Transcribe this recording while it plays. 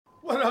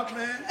What up,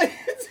 man?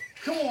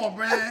 Come on,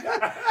 man.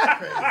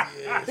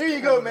 Crazy ass. Here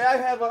you go, man. I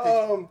have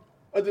a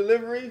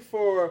delivery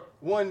for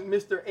one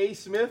Mr. A.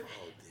 Smith.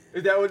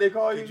 Is that what they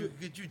call you?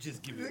 Could you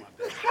just give me my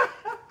best?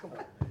 Come on,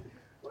 man.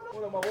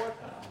 What up, my boy?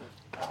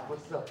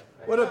 What's up?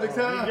 What up, big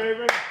time?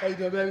 How you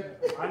doing, baby?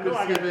 I know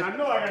I got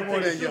to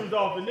take the shoes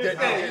off in this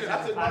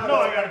house. I know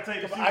I got to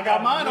take the shoes off. I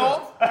got mine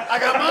off.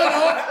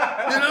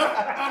 You know,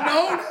 I'm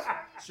known.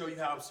 Show you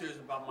how I'm serious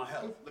about my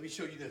health. Let me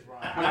show you this,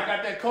 Ron. When I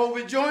got that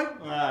COVID joint,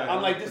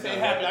 I'm like, this ain't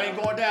happening. I ain't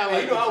going down.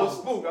 Hey, you know, I was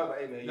spooked. I was like,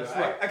 hey, man, that's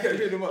right. I kept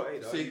hitting him up.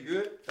 Hey, see, you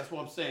good? That's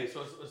what I'm saying.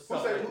 So it's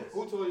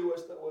who told you what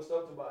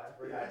stuff to buy?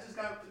 I just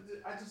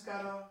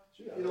got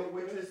you know,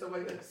 waitress and stuff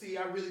like that. See,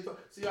 I really don't.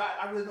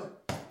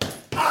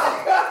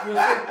 You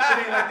know, it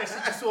ain't like that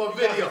shit you saw a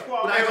video.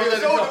 But I ain't gonna let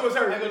it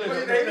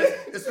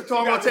go. It's the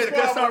tongue on tape.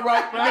 That's all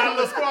right. I got a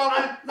little squall,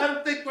 man. Let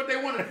them think what they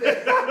want to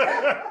think.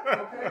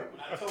 Okay.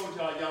 I told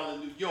y'all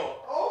in New York.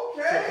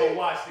 Okay. So go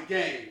watch the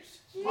games.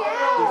 Yeah.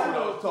 That's what I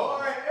was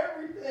talking about.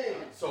 Everything.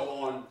 So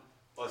on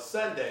a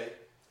Sunday,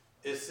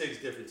 it's 6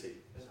 different TVs.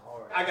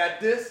 I got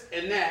this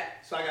and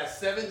that. So I got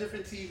 7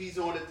 different TVs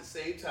on at the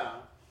same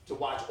time to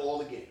watch all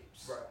the games.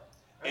 Right.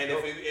 And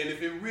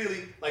if it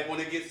really, like when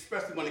it gets,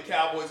 especially when the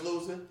Cowboys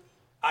losing,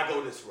 I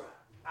go this route.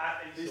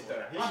 He's still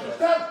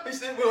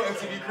we're on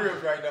MTV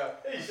Cribs right now.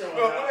 We're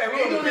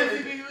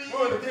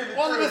on the Pivot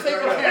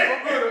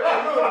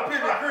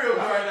Cribs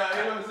right now,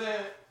 you know what I'm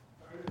saying?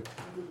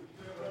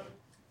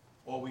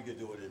 Or we could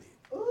do it in here.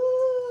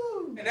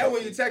 Ooh. And that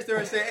way you text her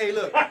and say, hey,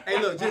 look,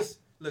 just,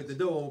 look, the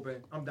door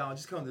open. I'm down,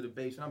 just come to the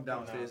basement. I'm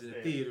downstairs in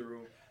the theater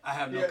room. I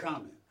have no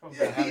comment. I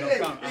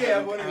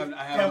have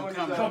no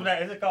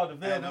comment. Is it called the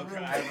Velvet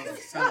Room? I have no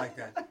sound like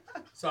that.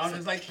 So I'm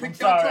just like, I'm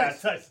sorry I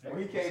touched it.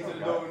 When he came to the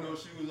door with no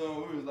shoes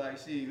on, we was like,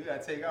 we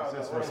gotta take out.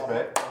 That's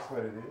respect. That's what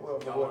it is.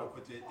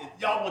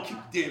 Y'all want to keep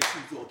the damn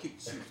shoes on, keep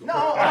the shoes on.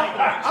 No, I'm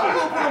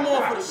gonna put them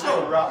on for the show.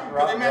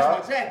 Because they match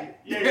my jacket.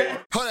 Yeah.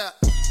 Hold up.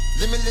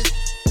 Limitless.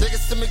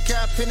 Niggas to me,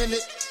 got pinning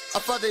it. I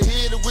fought the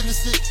head to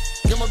witness it.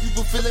 Get my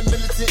people feeling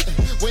militant.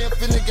 Way I'm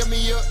feeling, get me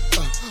up.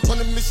 On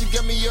the mission,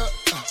 get me up.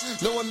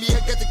 Knowing me,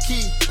 I got the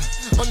key.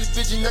 Only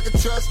vision I can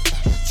trust.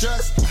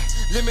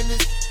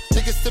 Limitless.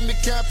 Niggas to me,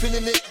 got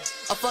pinning it.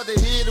 I fought the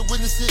head to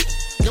witness it.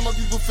 Get my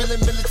people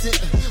feeling militant.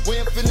 Way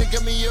I'm feeling,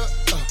 get me up.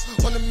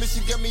 On the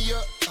mission, get me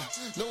up.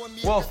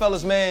 Well,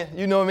 fellas, man,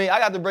 you know me. I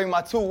got to bring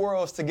my 2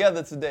 worlds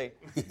together today.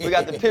 We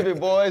got the Pivot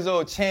Boys,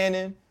 old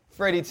Channing,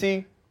 Freddie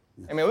T.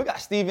 I mean, we got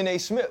Stephen A.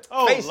 Smith.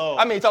 Lord.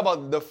 I mean, talk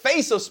about the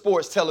face of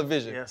sports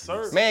television. Yes,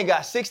 sir. Man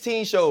got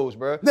 16 shows,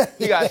 bro.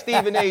 He got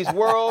Stephen A.'s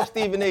World,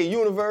 Stephen A.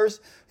 Universe,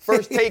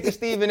 First Take of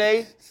Stephen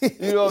A.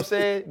 You know what I'm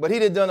saying? But he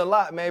done a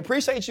lot, man.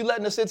 Appreciate you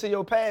letting us into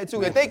your pad,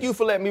 too. And thank you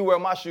for letting me wear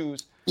my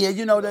shoes. Yeah,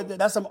 you know,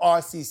 that's some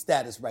RC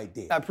status right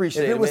there. I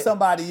appreciate it, If it was man.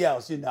 somebody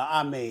else, you know,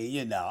 I mean,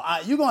 you know,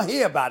 you're going to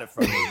hear about it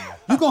from me.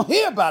 You're going to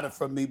hear about it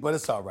from me, but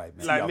it's all right,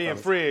 man. Like me and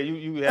Fred,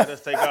 you had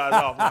us take ours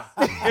off. Man.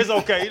 It's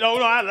okay. You know,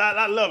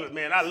 I love it,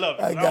 man. I love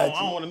it. I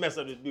don't want to mess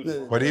up this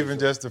beautiful. But even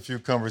just a few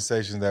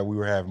conversations that we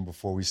were having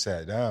before we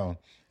sat down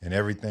and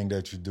everything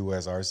that you do,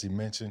 as RC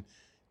mentioned,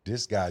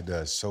 this guy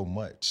does so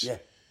much. Yeah.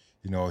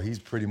 You know, he's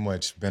pretty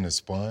much been a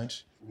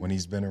sponge when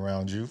he's been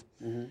around you.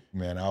 Mm-hmm.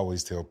 Man, I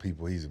always tell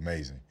people he's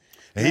amazing.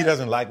 And he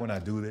doesn't like when I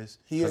do this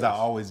because I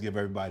always give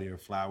everybody their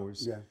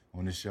flowers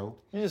on the show.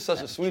 You're just such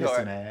a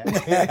sweetheart.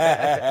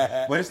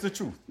 But it's the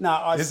truth.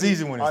 Nah, it's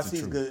easy when it's the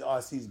truth. Good.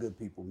 RC's good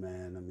people,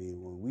 man. I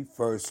mean, when we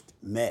first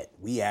met,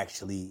 we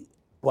actually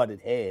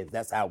butted heads.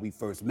 That's how we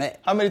first met.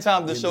 How many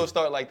times did the show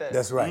start like that?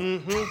 That's right.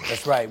 Mm-hmm.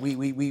 That's right.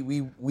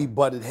 We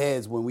butted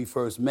heads when we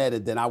first met,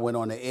 and then I went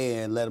on the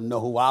air and let him know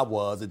who I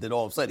was, and then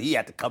all of a sudden he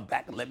had to come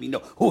back and let me know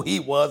who he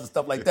was and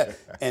stuff like that.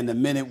 And the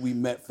minute we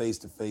met face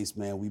to face,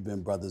 man, we've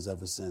been brothers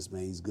ever since,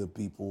 man. He's good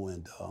people,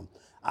 and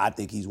I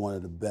think he's one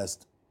of the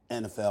best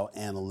NFL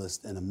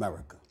analysts in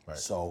America. Right.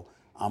 So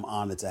I'm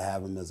honored to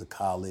have him as a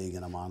colleague,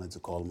 and I'm honored to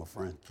call him a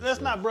friend. Let's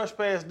not brush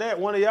past that.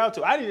 One of y'all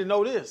two. I need to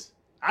know this.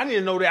 I need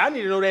to know that. I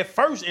need to know that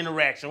first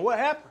interaction. What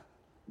happened?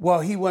 Well,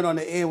 he went on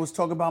the air and was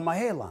talking about my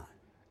hairline.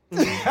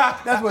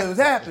 That's what was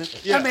happening.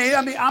 Yeah.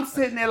 I mean, I'm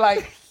sitting there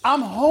like, I'm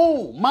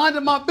home,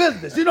 minding my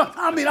business. You know,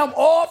 I mean, I'm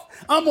off,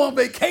 I'm on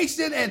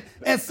vacation,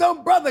 and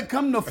some brother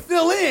come to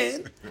fill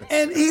in,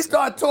 and he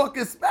started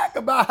talking smack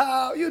about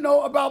how, you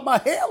know, about my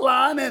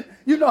hairline, and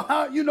you know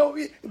how, you know,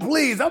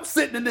 please, I'm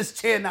sitting in this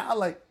chair now. I'm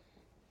like,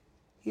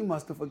 he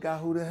must have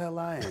forgot who the hell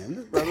I am.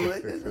 This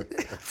brother,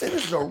 this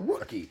is a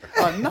rookie,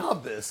 a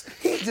novice.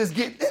 He's just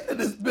getting into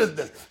this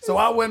business. So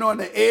I went on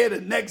the air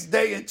the next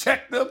day and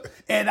checked him,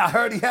 and I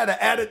heard he had an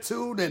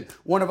attitude. And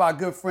one of our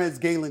good friends,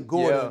 Galen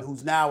Gordon,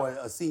 who's now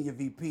a senior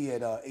VP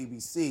at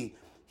ABC,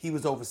 he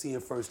was overseeing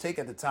First Take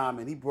at the time,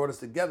 and he brought us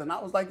together. And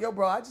I was like, yo,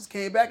 bro, I just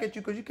came back at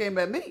you because you came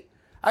at me.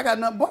 I got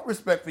nothing but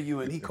respect for you.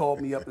 And he called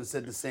me up and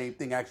said the same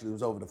thing. Actually, it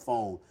was over the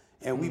phone.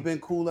 And we've been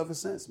cool ever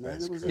since,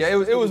 man.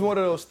 It was one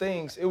of those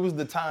things. It was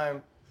the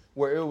time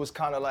where it was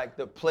kind of like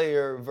the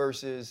player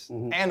versus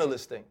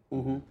analyst thing,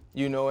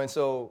 you know. And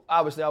so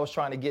obviously I was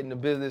trying to get in the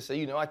business. So,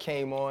 you know, I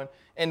came on.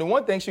 And the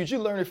one thing, shoot, you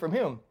learned it from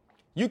him.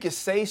 you can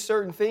say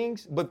certain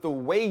things, but the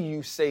way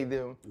you say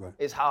them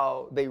is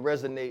how they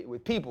resonate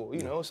with people,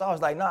 you know? So I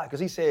was like, nah, because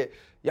he said,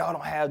 y'all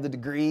don't have the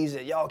degrees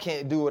and y'all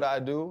can't do what I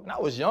do. And I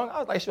was young. I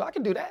was like, sure, I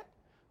can do that.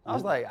 I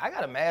was like, I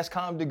got a mass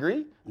comm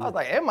degree. I was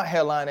like, and my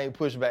hairline ain't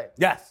pushed back.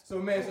 Yes.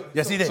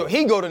 Yes, he did. So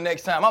he go the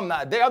next time. I'm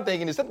not there. I'm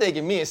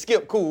thinking me and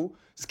Skip cool.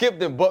 Skip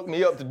then bucked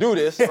me up to do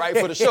this, right,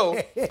 for the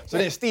show. So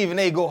then Stephen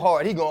A. go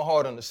hard. He going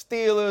hard on the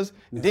Steelers.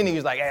 And then he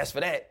was like, as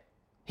for that,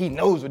 he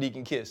knows what he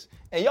can kiss.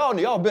 And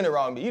y'all been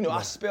around me. You know,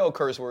 I spell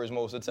curse words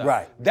most of the time.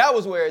 Right. That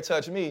was where it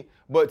touched me.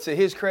 But to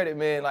his credit,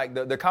 man, like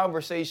the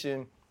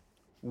conversation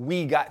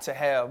we got to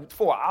have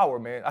for an hour,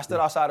 man. I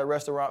stood outside a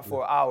restaurant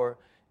for an hour,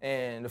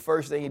 and the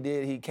first thing he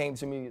did, he came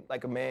to me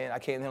like a man. I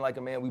came to him like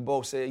a man. We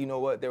both said, you know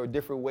what, there were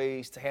different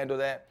ways to handle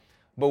that.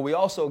 But we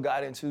also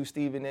got into,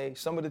 Stephen A.,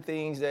 some of the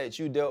things that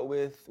you dealt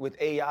with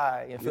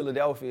AI in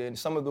Philadelphia and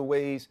some of the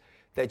ways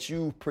that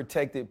you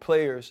protected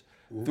players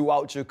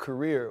throughout your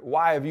career.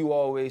 Why have you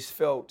always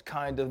felt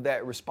kind of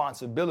that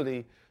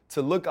responsibility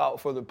to look out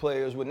for the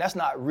players when that's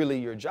not really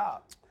your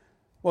job?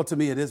 Well, to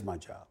me, it is my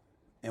job.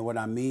 And what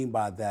I mean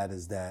by that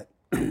is that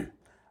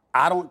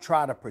I don't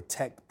try to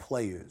protect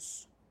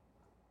players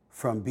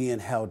from being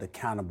held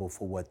accountable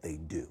for what they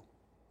do.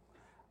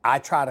 I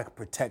try to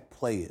protect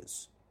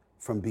players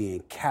from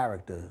being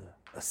character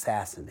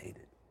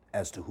assassinated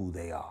as to who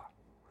they are.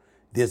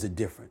 There's a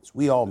difference.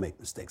 We all make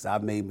mistakes.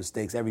 I've made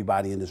mistakes.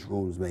 Everybody in this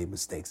room has made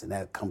mistakes, and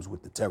that comes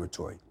with the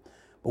territory.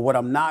 But what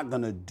I'm not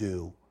going to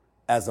do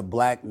as a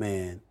black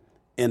man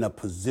in a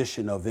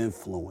position of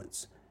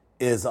influence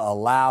is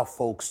allow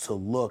folks to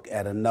look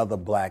at another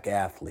black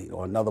athlete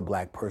or another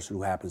black person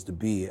who happens to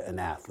be an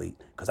athlete,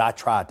 because I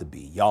tried to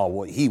be. He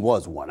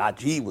was one.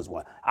 He was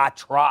one. I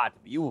tried to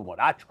be. You were one.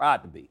 I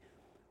tried to be.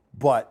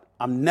 But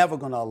I'm never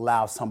going to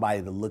allow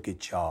somebody to look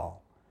at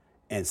y'all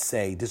and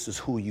say, this is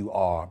who you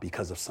are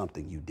because of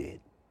something you did.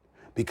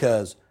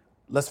 Because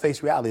let's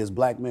face reality, as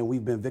black men,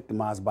 we've been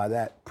victimized by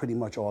that pretty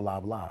much all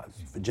our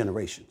lives for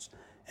generations.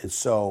 And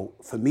so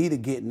for me to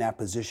get in that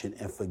position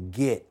and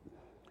forget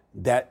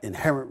that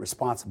inherent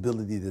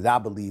responsibility that I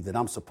believe that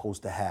I'm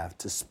supposed to have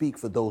to speak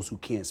for those who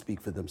can't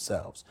speak for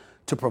themselves,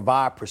 to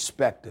provide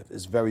perspective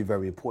is very,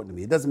 very important to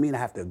me. It doesn't mean I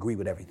have to agree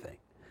with everything.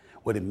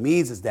 What it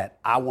means is that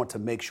I want to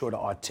make sure to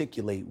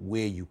articulate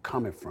where you're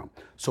coming from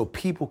so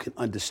people can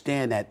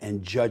understand that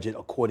and judge it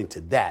according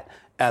to that,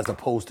 as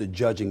opposed to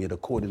judging it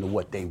according to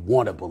what they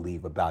want to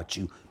believe about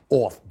you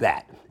off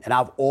bat. And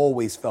I've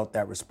always felt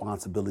that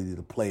responsibility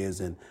to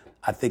players. And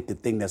I think the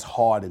thing that's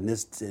hard in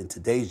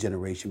today's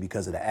generation,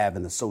 because of the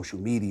advent of social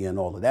media and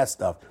all of that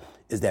stuff,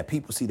 is that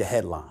people see the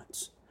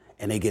headlines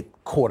and they get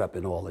caught up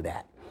in all of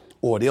that.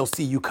 Or they'll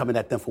see you coming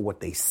at them for what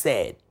they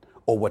said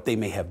or what they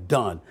may have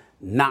done,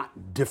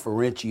 not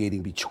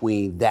differentiating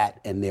between that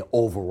and their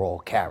overall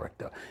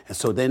character. And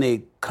so then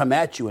they come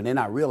at you and they're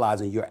not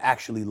realizing you're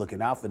actually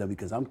looking out for them,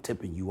 because I'm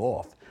tipping you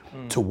off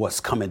to what's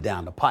coming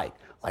down the pike.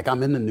 Like,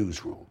 I'm in the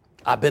newsroom.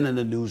 I've been in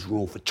the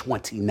newsroom for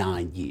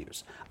 29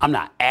 years. I'm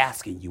not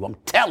asking you, I'm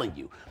telling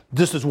you,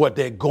 this is what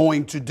they're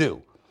going to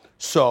do.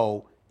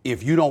 So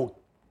if you don't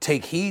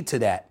take heed to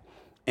that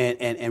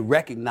and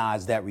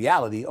recognize that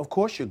reality, of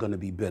course you're gonna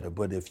be bitter.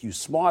 But if you're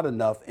smart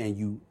enough and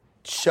you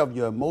shove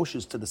your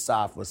emotions to the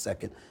side for a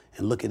second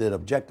and look at it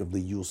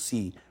objectively, you'll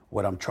see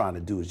what I'm trying to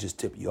do is just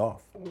tip you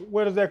off.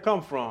 Where does that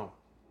come from?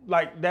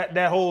 Like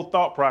that whole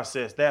thought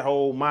process, that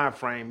whole mind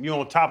frame. You're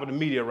on top of the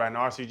media right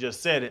now. RC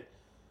just said it.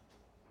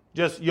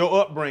 Just your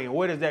upbringing.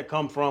 Where does that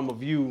come from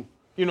of you?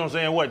 You know what I'm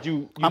saying? What,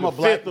 you're the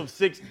fifth of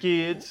 6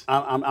 kids?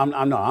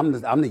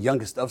 I'm the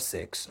youngest of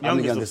 6. I'm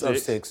the youngest of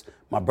 6.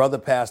 My brother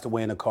passed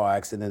away in a car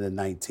accident in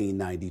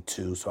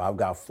 1992, so I've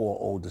got 4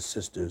 older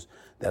sisters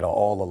that are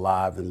all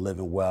alive and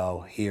living well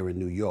here in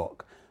New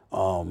York.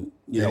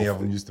 Any of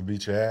them used to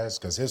beat your ass?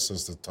 Because his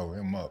sister tore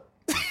him up.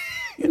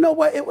 You know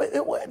what?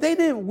 They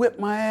didn't whip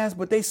my ass,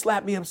 but they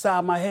slapped me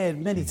upside my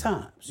head many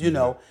times, you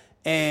know?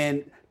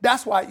 And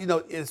that's why, you know,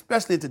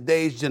 especially in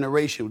today's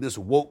generation with this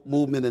woke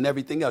movement and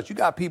everything else, you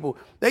got people,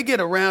 they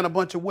get around a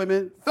bunch of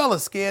women,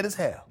 fellas scared as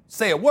hell.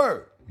 Say a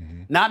word.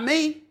 Not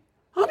me.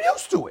 I'm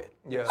used to it.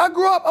 Yeah. I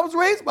was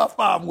raised by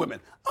 5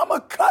 women. I'm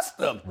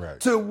accustomed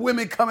to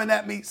women coming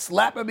at me,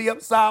 slapping me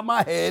upside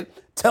my head,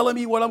 telling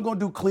me what I'm going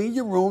to do, clean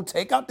your room,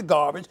 take out the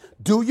garbage,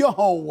 do your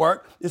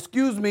homework.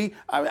 Excuse me.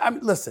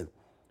 Listen,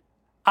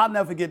 I'll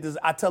never forget this.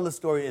 I tell this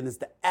story, and it's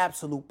the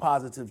absolute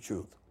positive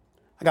truth.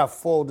 I got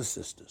 4 older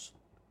sisters.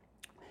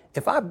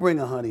 If I bring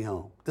a honey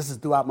home, this is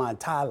throughout my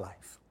entire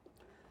life.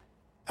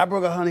 I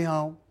bring a honey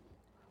home,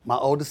 my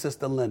older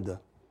sister Linda,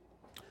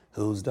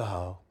 who's the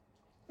hoe?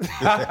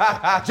 Just like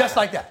that. Just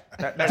like that.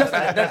 That's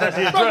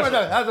the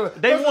address.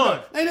 They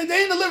won.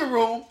 They in the living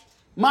room.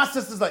 My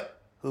sister's like,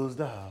 who's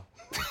the hoe?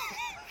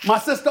 My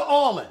sister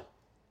Arlen,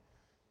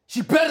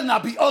 she better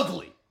not be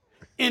ugly.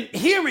 In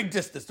hearing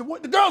distance, the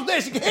girl's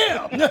there, she can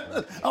hear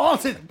them. Arlen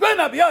says, better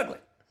not be ugly.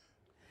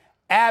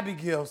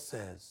 Abigail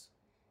says,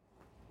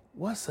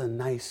 what's a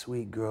nice,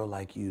 sweet girl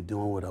like you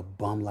doing with a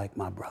bum like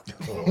my brother?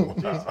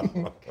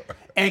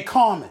 And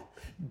Carmen,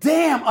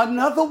 Damn,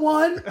 another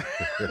one?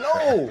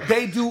 No.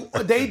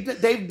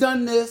 They've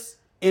done this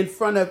in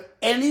front of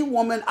any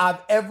woman I've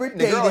ever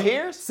dated. The girl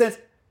hears? Since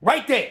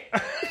right there.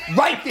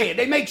 Right there.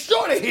 They make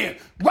sure they hear.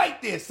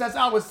 Right there. Since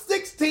I was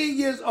 16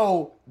 years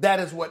old, that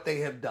is what they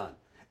have done.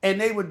 And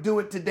they would do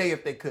it today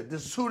if they could.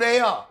 This is who they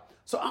are.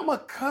 So I'm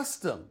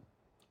accustomed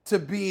to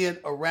being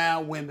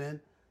around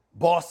women,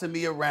 bossing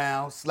me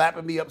around,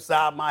 slapping me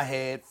upside my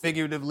head,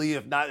 figuratively,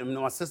 if not, in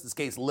my sister's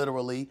case,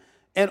 literally,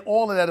 and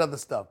all of that other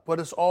stuff. But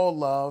it's all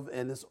love,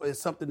 and it's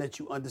something that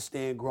you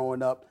understand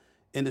growing up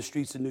in the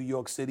streets of New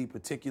York City,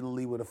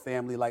 particularly with a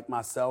family like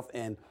myself.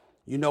 And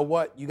you know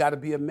what? You got to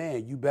be a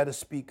man. You better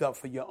speak up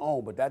for your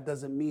own. But that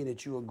doesn't mean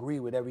that you agree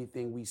with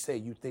everything we say.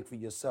 You think for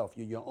yourself.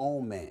 You're your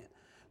own man.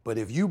 But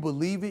if you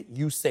believe it,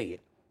 you say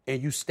it,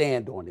 and you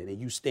stand on it,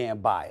 and you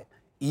stand by it.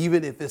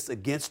 Even if it's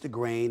against the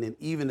grain, and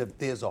even if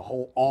there's a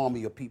whole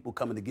army of people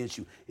coming against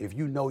you, if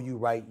you know you're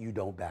right, you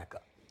don't back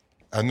up.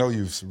 I know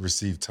you've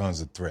received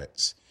tons of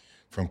threats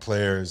from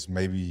players,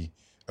 maybe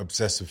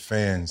obsessive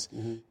fans.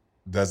 Mm-hmm.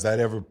 Does that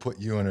ever put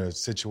you in a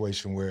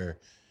situation where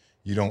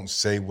you don't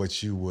say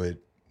what you would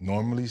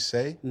normally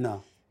say?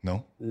 No.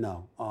 No?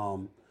 No.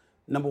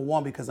 Number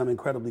one, because I'm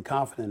incredibly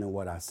confident in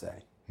what I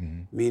say,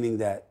 meaning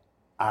that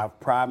I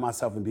pride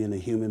myself in being a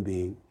human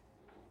being.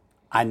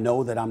 I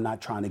know that I'm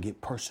not trying to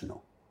get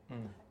personal,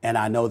 and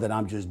I know that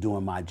I'm just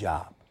doing my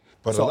job.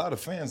 But a lot of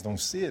fans don't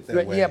see it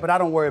that way. Yeah, but I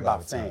don't worry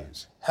about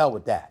fans. Hell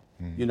with that,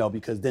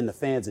 because then the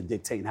fans are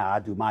dictating how I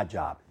do my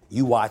job.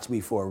 You watch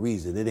me for a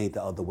reason. It ain't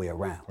the other way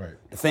around. Right.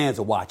 The fans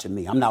are watching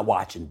me. I'm not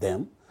watching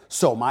them.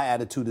 So my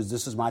attitude is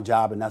this is my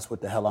job, and that's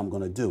what the hell I'm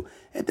going to do.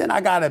 And then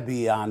I got to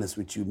be honest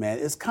with you, man.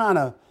 It's kind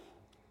of,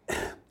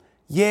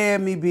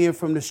 me being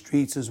from the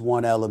streets is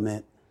one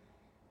element,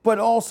 but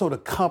also the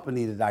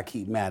company that I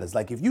keep matters.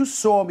 Like if you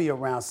saw me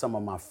around some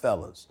of my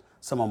fellas,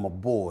 some of my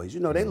boys,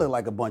 they look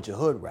like a bunch of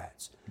hood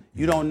rats.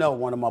 You don't know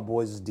one of my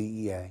boys is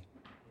DEA,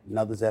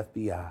 another's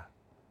FBI,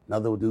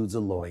 another dude's a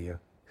lawyer.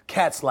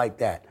 Cats like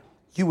that.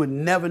 You would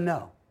never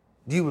know.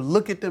 You would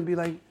look at them and be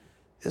like,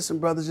 there's some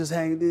brothers just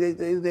hanging,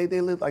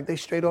 they live like they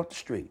straight off the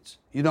streets.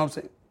 You know what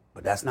I'm saying?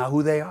 But that's not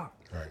who they are.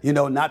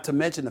 Right. Not to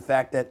mention the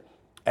fact that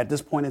at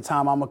this point in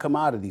time, I'm a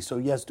commodity. So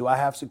yes, do I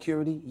have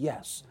security?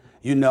 Yes.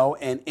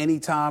 And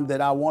anytime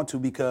that I want to,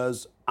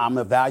 because I'm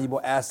a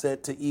valuable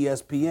asset to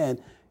ESPN,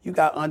 you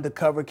got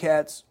undercover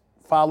cats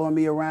following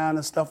me around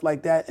and stuff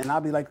like that. And I'll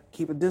be like,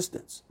 keep a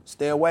distance,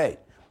 stay away.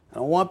 I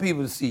don't want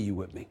people to see you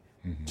with me.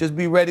 Mm-hmm. Just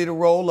be ready to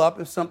roll up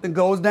if something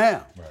goes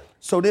down. Right.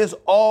 So there's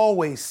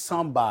always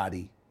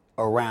somebody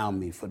around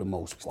me for the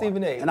most part.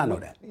 Stephen A. And I know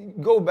that.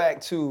 Go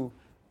back to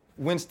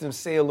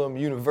Winston-Salem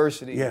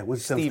University. Yeah,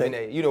 Stephen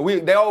A.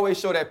 They always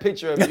show that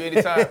picture of you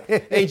anytime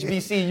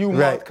HBCU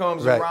month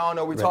comes around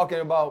or we're talking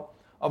about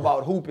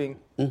hooping.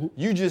 Mm-hmm.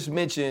 You just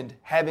mentioned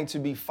having to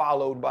be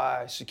followed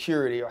by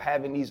security or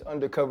having these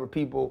undercover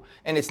people,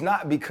 and it's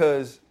not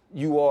because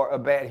you are a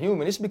bad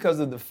human. It's because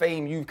of the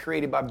fame you've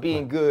created by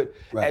being good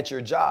at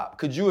your job.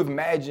 Could you have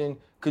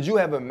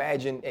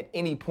imagined at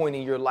any point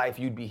in your life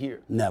you'd be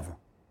here? Never.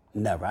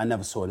 I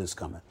never saw this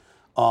coming.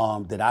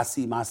 Did I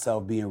see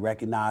myself being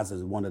recognized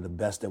as one of the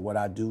best at what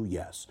I do?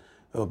 Yes.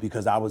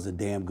 Because I was a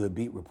damn good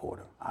beat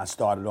reporter. I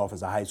started off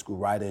as a high school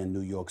writer in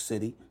New York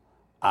City.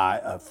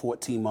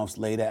 14 months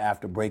later,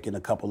 after breaking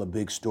a couple of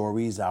big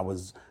stories, I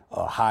was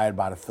hired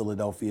by the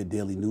Philadelphia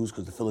Daily News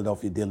because the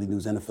Philadelphia Daily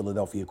News and the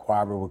Philadelphia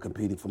Inquirer were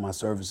competing for my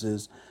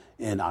services.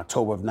 In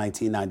October of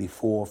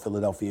 1994,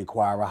 Philadelphia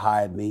Inquirer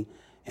hired me,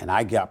 and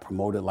I got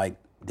promoted like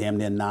damn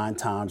near 9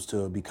 times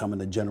to becoming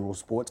a general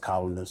sports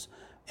columnist.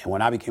 And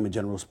when I became a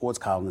general sports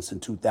columnist in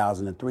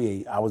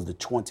 2003, I was the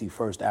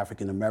 21st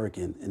African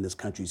American in this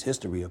country's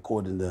history,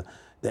 according to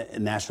the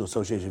National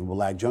Association of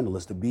Black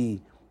Journalists, to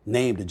be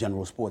named a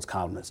general sports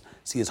columnist.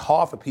 See, it's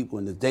hard for people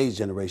in today's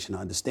generation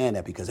to understand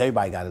that because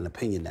everybody got an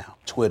opinion now.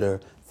 Twitter,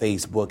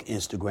 Facebook,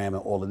 Instagram, and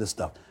all of this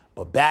stuff.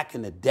 But back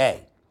in the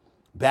day,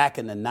 back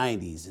in the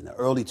 90s, in the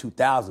early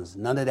 2000s,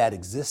 none of that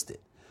existed.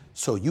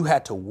 So you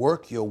had to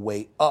work your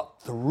way up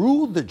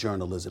through the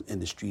journalism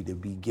industry to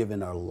be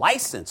given a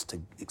license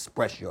to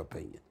express your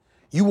opinion.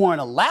 You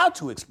weren't allowed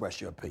to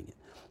express your opinion.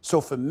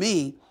 So for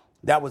me,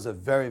 that was a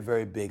very,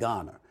 very big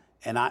honor.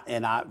 And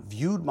I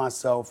viewed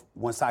myself,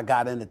 once I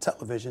got into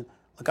television,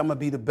 look, I'm going to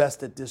be the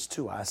best at this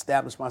too. I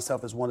established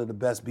myself as one of the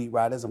best beat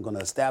writers. I'm going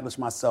to establish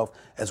myself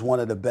as one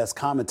of the best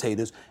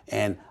commentators.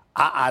 And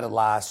I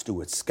idolized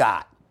Stuart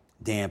Scott,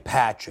 Dan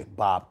Patrick,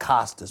 Bob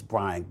Costas,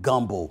 Brian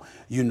Gumbel,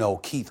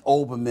 Keith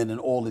Olbermann,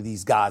 and all of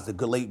these guys,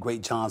 the late,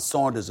 great John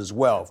Saunders as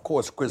well. Of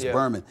course, Chris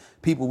Berman,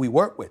 people we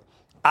work with.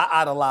 I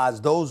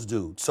idolized those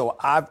dudes. So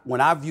when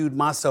I viewed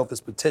myself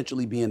as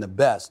potentially being the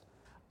best,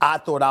 I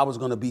thought I was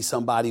going to be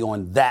somebody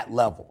on that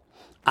level.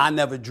 I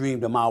never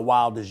dreamed in my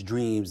wildest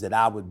dreams that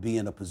I would be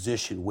in a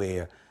position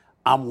where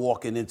I'm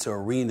walking into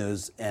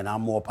arenas and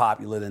I'm more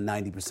popular than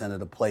 90%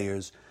 of the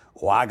players,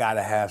 or I got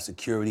to have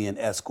security and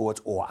escorts,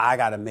 or I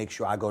got to make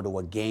sure I go to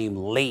a game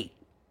late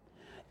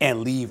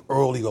and leave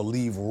early or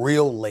leave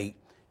real late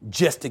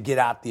just to get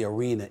out the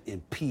arena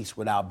in peace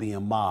without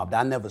being mobbed.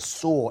 I never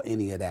saw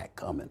any of that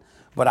coming.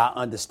 But I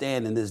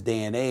understand in this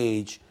day and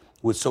age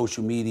with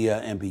social media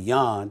and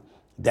beyond,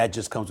 that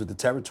just comes with the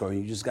territory.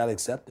 You just got to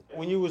accept it.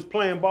 When you was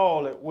playing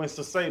ball at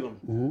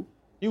Winston-Salem,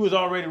 you was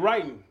already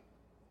writing.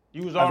 I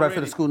was writing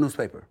for the school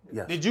newspaper,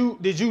 yes. Did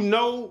you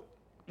know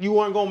you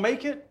weren't going to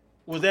make it?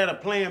 Was that a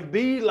plan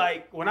B?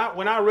 Like, when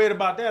I read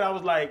about that, I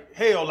was like,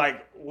 hell,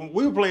 like, when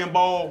we were playing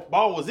ball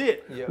was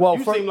it. Yeah. Well,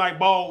 you seemed like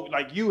ball,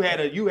 like you had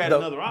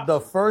another option.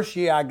 The first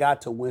year I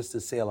got to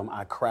Winston-Salem,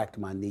 I cracked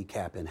my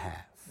kneecap in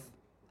half.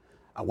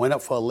 I went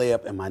up for a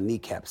layup and my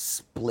kneecap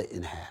split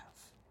in half.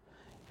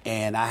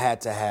 And I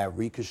had to have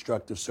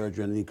reconstructive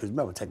surgery on the knee, because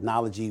remember,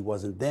 technology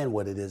wasn't then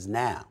what it is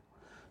now.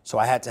 So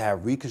I had to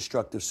have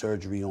reconstructive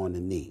surgery on the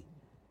knee.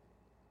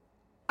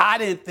 I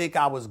didn't think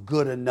I was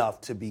good enough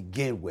to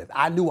begin with.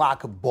 I knew I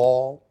could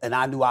ball, and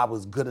I knew I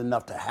was good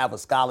enough to have a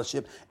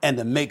scholarship and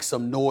to make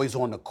some noise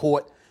on the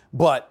court,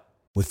 but...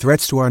 With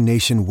threats to our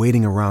nation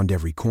waiting around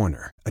every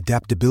corner,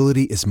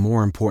 adaptability is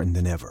more important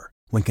than ever.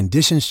 When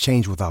conditions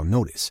change without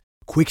notice,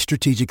 quick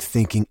strategic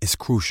thinking is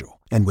crucial.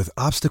 And with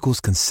obstacles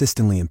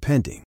consistently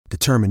impending,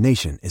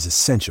 determination is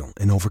essential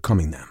in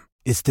overcoming them.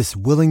 It's this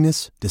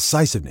willingness,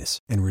 decisiveness,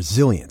 and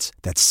resilience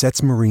that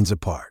sets Marines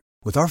apart.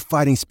 With our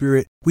fighting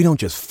spirit, we don't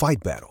just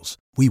fight battles,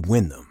 we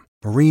win them.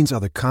 Marines are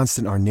the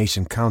constant our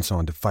nation counts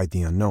on to fight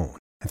the unknown.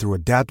 And through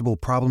adaptable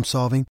problem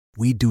solving,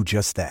 we do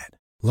just that.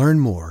 Learn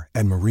more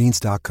at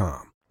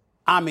Marines.com.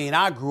 I mean,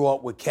 I grew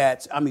up with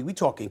cats. I mean, we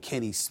talking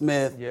Kenny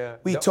Smith. Yeah.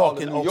 We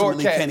talking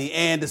ultimately Kenny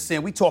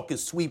Anderson. We talking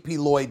Sweet Pea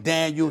Lloyd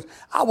Daniels.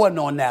 I wasn't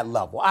on that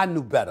level. I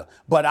knew better.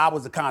 But I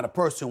was the kind of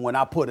person, when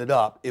I put it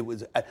up, it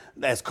was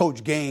as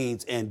Coach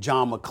Gaines and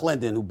John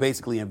McClendon, who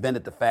basically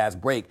invented the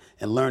fast break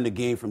and learned the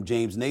game from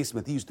James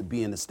Naismith. He used to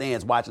be in the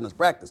stands watching us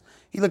practice.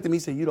 He looked at me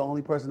and said, "You're the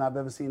only person I've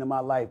ever seen in my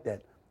life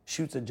that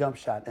shoots a jump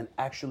shot and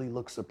actually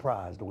looks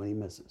surprised when he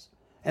misses."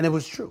 And it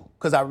was true,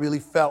 because I really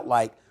felt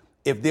like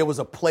if there was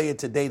a player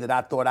today that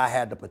I thought I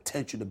had the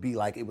potential to be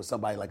like, it was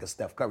somebody like a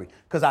Steph Curry,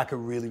 because I could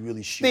really,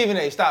 really shoot. Stephen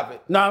A., stop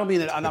it. No, I don't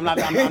mean it. I'm not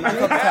talent.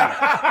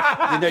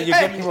 You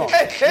get me wrong. No.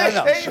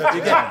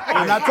 You get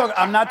me.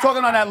 I'm not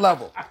talking on that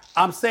level.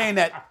 I'm saying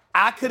that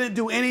I couldn't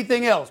do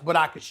anything else, but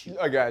I could shoot.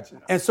 I got you.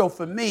 And so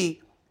for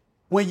me,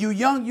 when you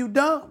young, you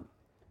dumb.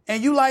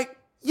 And you like,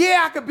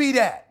 yeah, I could be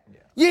that.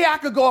 Yeah, I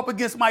could go up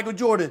against Michael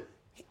Jordan.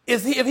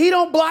 If he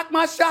don't block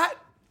my shot,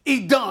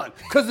 he done,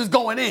 because it's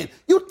going in.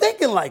 You're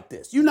thinking like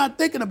this. You're not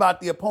thinking about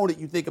the opponent.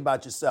 You think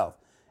about yourself.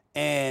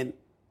 And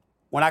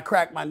when I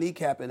cracked my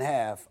kneecap in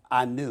half,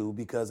 I knew,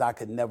 because I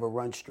could never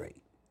run straight.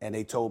 And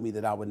they told me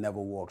that I would never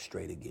walk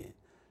straight again.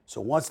 So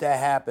once that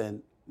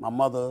happened, my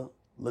mother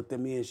looked at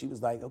me and she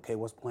was like, okay,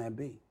 what's plan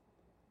B?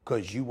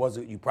 Because you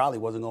probably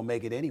wasn't going to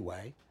make it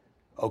anyway,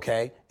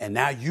 okay? And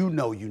now you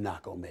know you're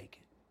not going to make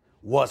it.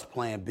 What's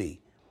plan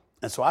B?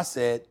 And so I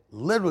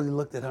literally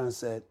looked at her and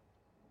said,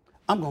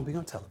 I'm going to be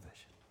on television.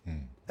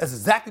 That's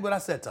exactly what I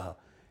said to her.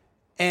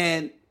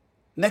 And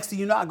next thing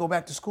you know, I go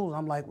back to school and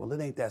I'm like, well,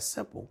 it ain't that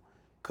simple.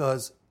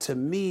 Because to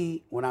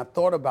me, when I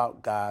thought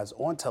about guys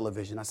on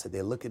television, I said,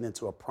 they're looking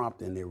into a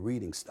prompt and they're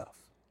reading stuff.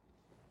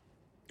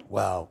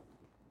 Well,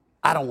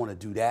 I don't want to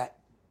do that,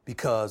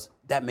 because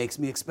that makes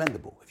me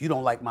expendable. If you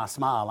don't like my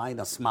smile, I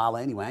ain't a smiler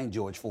anyway. I ain't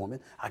George Foreman.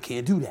 I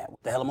can't do that.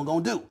 What the hell am I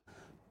going to do?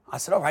 I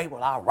said, all right,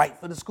 well, I'll write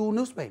for the school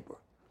newspaper.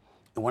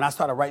 And when I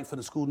started writing for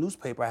the school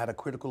newspaper, I had a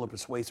critical and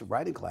persuasive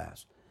writing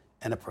class.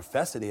 And a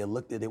professor there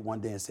looked at it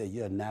one day and said,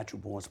 you're a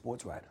natural-born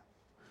sports writer.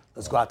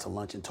 Let's go out to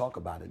lunch and talk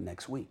about it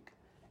next week.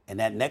 And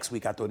that next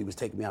week, I thought he was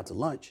taking me out to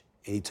lunch,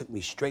 and he took me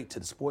straight to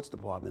the sports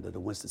department of the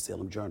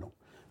Winston-Salem Journal,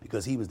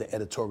 because he was the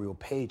editorial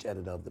page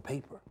editor of the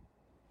paper.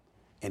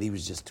 And he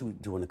was just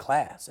doing a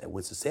class at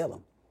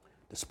Winston-Salem.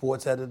 The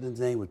sports editor's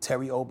name was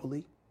Terry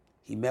Oberle.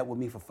 He met with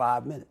me for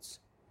 5 minutes.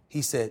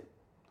 He said,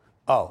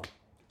 oh,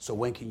 so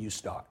when can you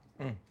start?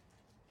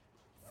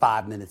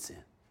 5 minutes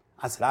in.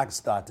 I said, I can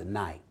start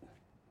tonight.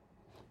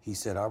 He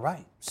said, all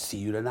right, see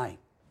you tonight.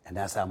 And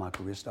that's how my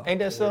career started. Ain't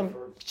that something,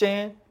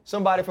 Chan?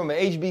 Somebody from an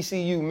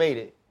HBCU made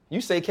it.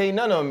 You say can't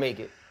none of them make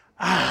it.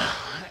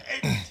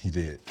 He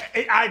did.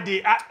 I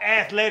did.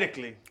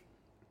 Athletically,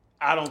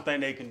 I don't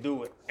think they can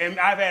do it. And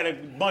I've had a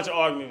bunch of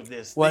arguments with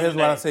this. Well, here's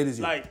what I say to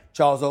you. Like,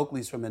 Charles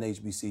Oakley's from an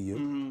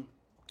HBCU.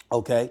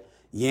 Okay?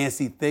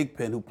 Yancey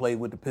Thigpen, who played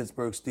with the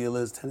Pittsburgh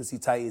Steelers, Tennessee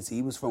Titans,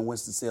 he was from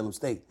Winston-Salem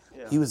State.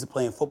 Yeah. He was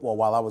playing football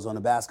while I was on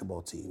the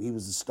basketball team. He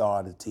was the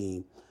star of the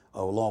team,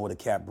 along with a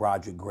cat,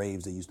 Broderick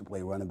Graves, that used to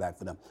play running back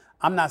for them.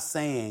 I'm not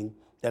saying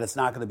that it's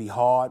not going to be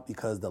hard,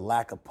 because the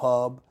lack of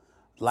pub,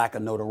 lack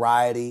of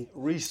notoriety,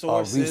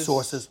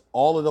 resources,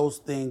 all of those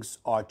things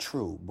are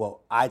true. But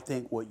I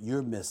think what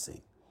you're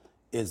missing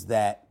is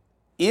that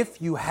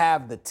if you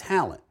have the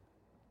talent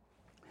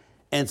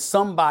and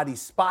somebody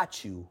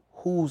spots you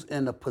who's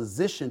in a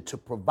position to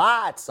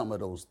provide some of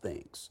those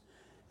things,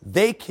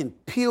 they can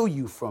peel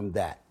you from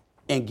that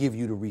and give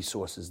you the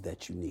resources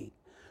that you need.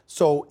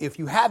 So if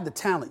you have the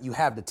talent, you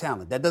have the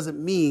talent. That doesn't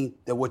mean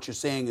that what you're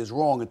saying is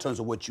wrong in terms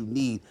of what you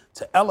need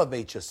to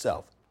elevate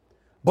yourself.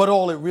 But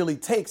all it really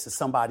takes is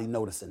somebody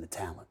noticing the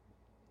talent.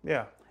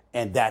 Yeah.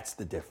 And that's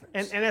the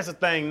difference. And that's the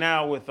thing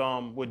now with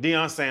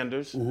Deion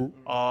Sanders.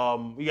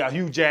 We got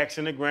Hugh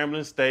Jackson at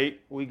Grambling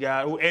State. We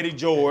got Eddie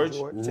George,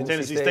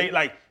 Tennessee State.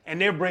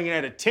 And they're bringing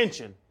that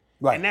attention.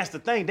 Right. And that's the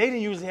thing. They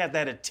didn't usually have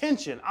that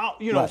attention.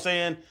 You know what I'm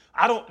saying?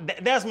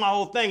 That's my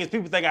whole thing is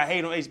people think I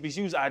hate on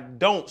HBCUs. I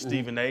don't,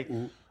 Stephen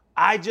A.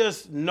 I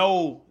just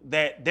know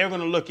that they're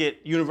going to look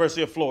at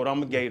University of Florida,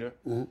 I'm a Gator,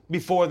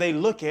 before they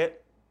look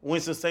at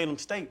Winston-Salem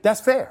State.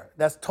 That's fair.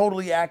 That's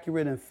totally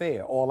accurate and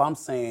fair. All I'm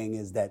saying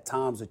is that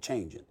times are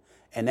changing.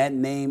 And that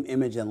name,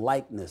 image, and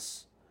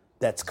likeness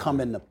that's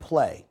come into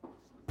play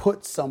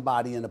puts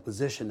somebody in a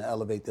position to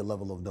elevate their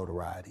level of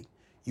notoriety.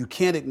 You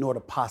can't ignore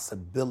the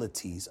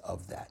possibilities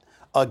of that.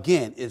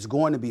 Again, it's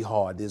going to be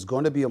hard. There's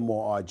going to be a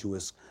more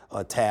arduous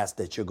task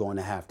that you're going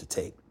to have to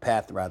take,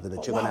 path rather,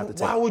 that you're going to have to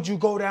take. Why would you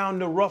go down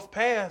the rough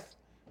path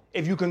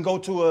if you can go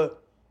to a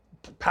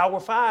Power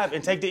 5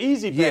 and take the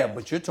easy path? Yeah,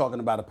 but you're talking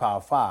about a Power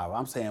 5.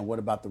 I'm saying, what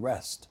about the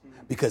rest?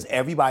 Because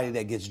everybody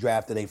that gets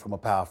drafted ain't from a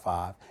Power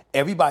 5.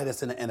 Everybody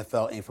that's in the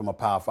NFL ain't from a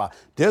Power 5.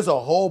 There's a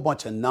whole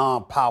bunch of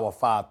non-Power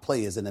 5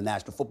 players in the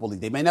National Football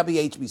League. They may not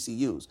be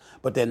HBCUs,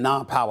 but they're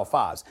non-Power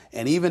 5s.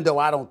 And even though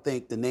I don't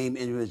think the name,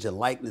 image, and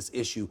likeness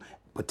issue,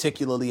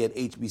 particularly at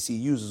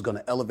HBCUs, is going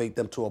to elevate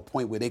them to a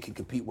point where they can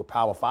compete with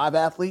Power 5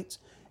 athletes,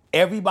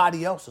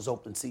 everybody else is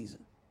open season.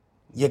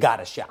 You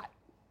got a shot.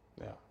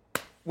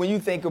 When you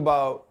think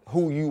about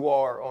who you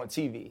are on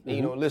TV,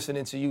 and,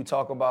 listening to you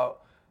talk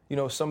about,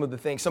 some of the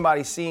things,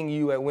 somebody seeing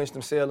you at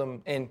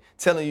Winston-Salem and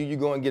telling you you're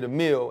going to get a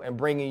meal and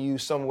bringing you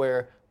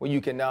somewhere where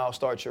you can now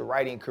start your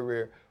writing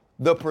career,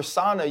 the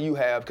persona you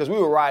have, because we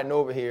were riding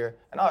over here,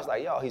 and I was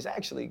like, yo, he's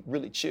actually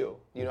really chill.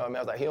 You know what I mean? I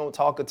was like, he don't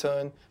talk a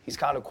ton. He's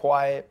kind of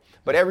quiet.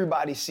 But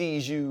everybody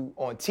sees you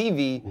on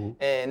TV,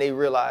 and they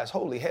realize,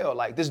 holy hell,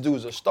 like, this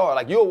dude's a star.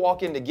 Like, you'll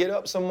walk in to Get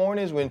Up some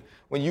mornings when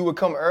you would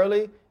come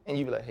early, and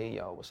you'd be like, hey,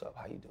 y'all, what's up?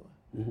 How you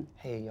doing?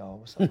 Hey, y'all,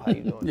 what's up? How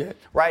you doing?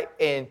 Right?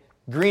 And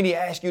Greeny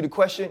asks you the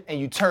question, and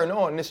you turn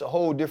on, and it's a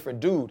whole different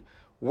dude.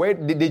 Where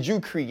did you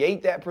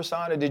create that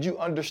persona? Did you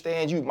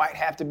understand you might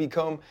have to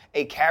become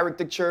a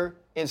caricature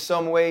in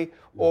some way?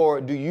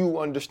 Or do you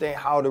understand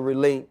how to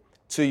relate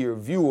to your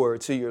viewer,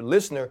 to your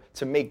listener,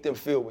 to make them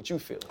feel what you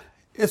feel?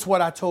 It's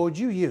what I told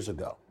you years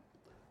ago.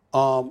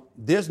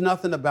 There's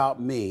nothing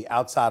about me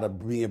outside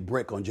of being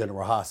Brick on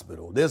General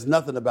Hospital. There's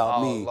nothing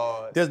about me.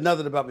 Lord. There's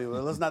nothing about me.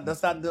 Well, let's not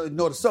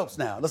ignore the soaps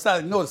now. Let's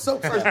not ignore the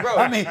soaps. Bro.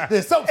 I mean,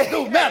 the soaps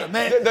do matter,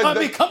 man.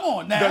 Come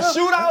on now.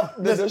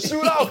 The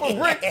shootout for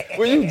Brick,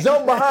 when you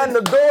jump behind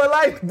the door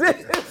like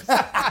this.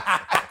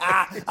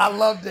 I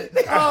loved it.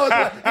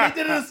 Oh, he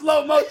did it in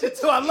slow motion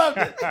too. I loved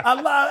it.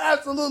 I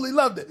absolutely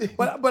loved it.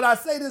 But I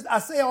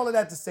say all of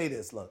that to say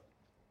this. Look,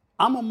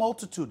 I'm a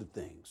multitude of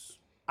things.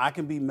 I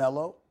can be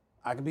mellow.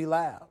 I can be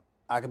loud.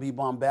 I can be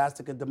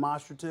bombastic and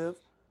demonstrative.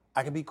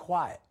 I can be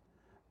quiet.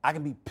 I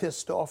can be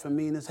pissed off and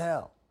mean as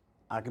hell.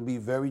 I can be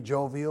very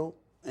jovial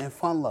and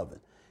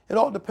fun-loving. It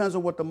all depends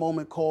on what the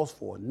moment calls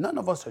for. None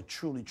of us are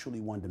truly, truly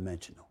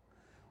one-dimensional.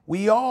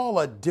 We all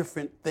are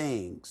different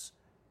things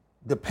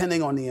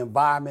depending on the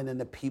environment and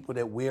the people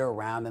that we're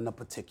around in a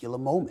particular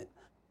moment.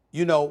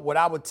 What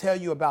I would tell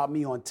you about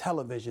me on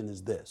television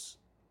is this.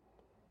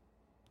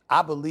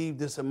 I believe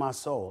this in my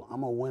soul.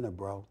 I'm a winner,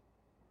 bro.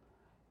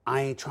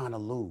 I ain't trying to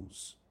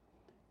lose.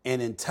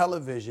 And in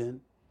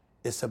television,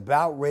 it's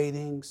about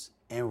ratings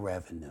and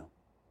revenue.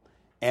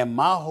 And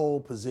my whole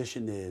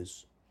position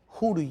is,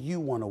 who do you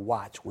want to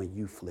watch when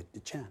you flick the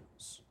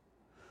channels?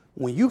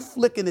 When you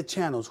flicking the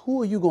channels,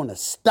 who are you going to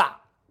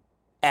stop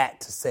at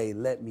to say,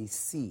 let me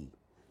see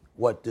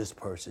what this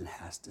person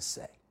has to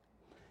say?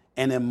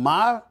 And in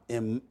my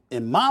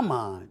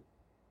mind,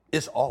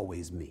 it's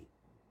always me.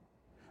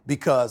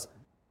 Because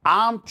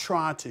I'm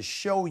trying to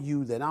show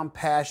you that I'm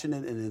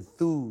passionate and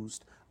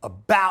enthused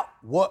about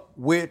what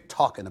we're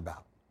talking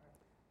about.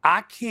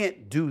 I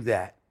can't do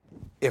that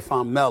if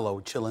I'm mellow,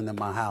 chilling in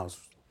my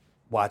house,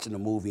 watching a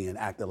movie and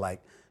acting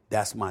like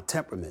that's my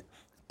temperament.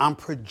 I'm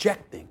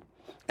projecting,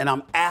 and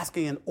I'm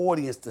asking an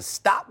audience to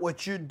stop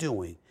what you're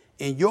doing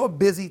in your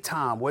busy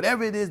time,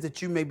 whatever it is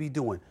that you may be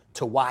doing,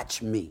 to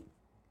watch me.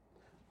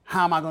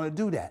 How am I going to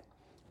do that?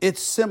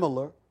 It's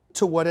similar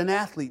to what an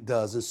athlete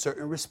does in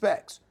certain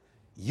respects.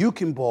 You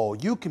can ball,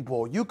 you can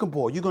ball, you can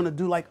ball. You're going to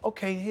do like,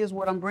 okay, here's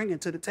what I'm bringing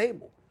to the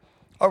table.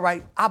 All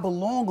right, I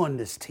belong on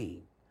this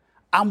team.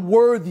 I'm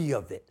worthy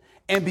of it.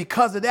 And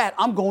because of that,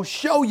 I'm going to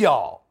show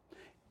y'all.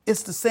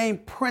 It's the same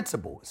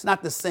principle. It's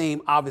not the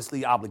same,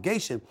 obviously,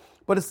 obligation,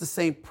 but it's the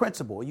same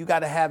principle. You got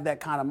to have that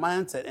kind of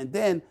mindset. And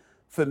then,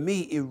 for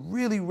me, it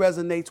really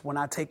resonates when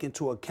I take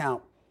into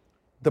account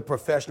the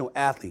professional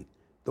athlete.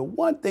 The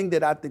one thing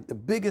that I think the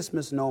biggest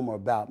misnomer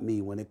about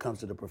me when it comes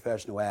to the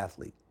professional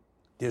athlete,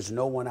 there's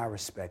no one I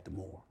respect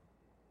more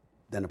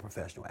than a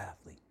professional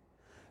athlete.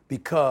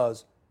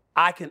 Because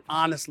I can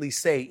honestly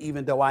say,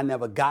 even though I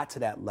never got to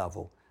that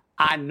level,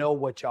 I know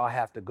what y'all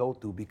have to go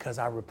through because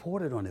I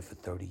reported on it for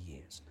 30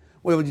 years.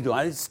 What would you do?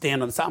 I didn't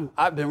stand on the side.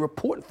 I've been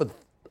reporting for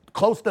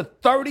close to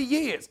 30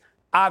 years.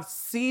 I've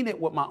seen it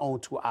with my own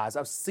two eyes.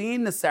 I've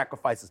seen the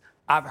sacrifices.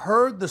 I've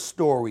heard the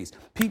stories.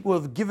 People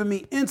have given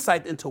me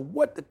insight into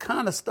what the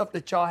kind of stuff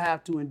that y'all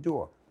have to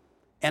endure.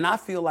 And I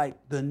feel like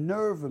the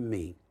nerve of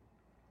me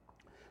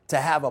to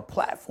have a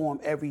platform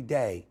every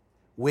day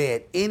where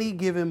at any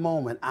given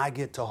moment I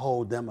get to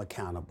hold them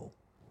accountable,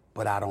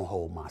 but I don't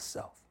hold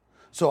myself.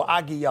 So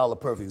I give y'all a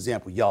perfect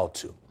example, y'all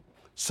too.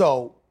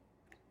 So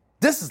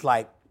this is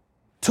like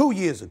 2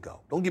 years ago.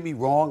 Don't get me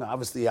wrong.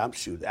 Obviously, I'm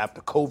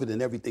after COVID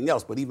and everything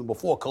else, but even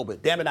before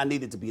COVID, damn it, I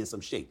needed to be in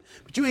some shape.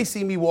 But you ain't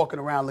see me walking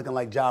around looking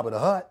like Jabba the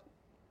Hutt.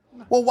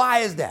 Well, why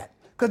is that?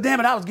 Because damn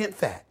it, I was getting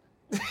fat.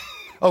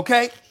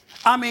 Okay?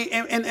 I mean,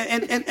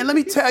 and let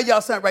me tell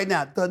y'all something right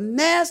now. The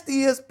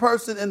nastiest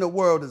person in the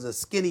world is a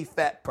skinny,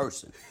 fat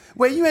person.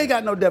 Where you ain't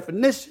got no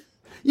definition.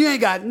 You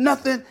ain't got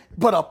nothing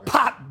but a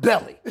pot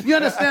belly. You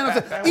understand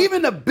what I'm saying?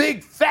 Even the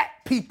big fat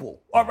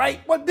people, all right?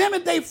 Well, damn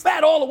it, they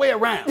fat all the way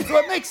around. So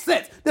it makes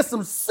sense. There's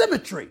some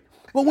symmetry.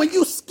 But when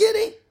you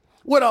skinny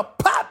with a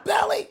pot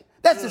belly,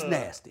 that's just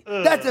nasty.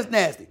 That's just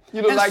nasty.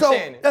 You look like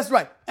Shannon. That's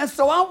right. And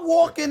so I'm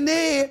walking in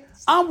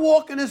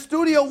the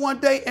studio one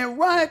day, and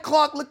Ryan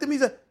Clark looked at me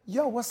and said,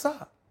 yo, what's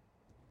up?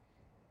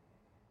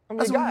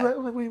 I said,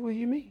 what do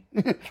you mean?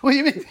 What do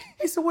you mean?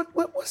 He said,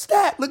 what's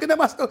that? Looking at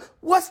my stuff.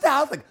 What's that?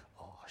 I was like,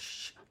 oh,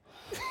 shit.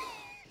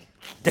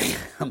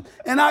 Damn.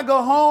 And I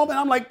go home, and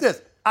I'm like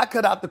this. I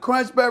cut out the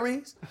crunch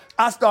berries.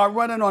 I start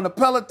running on the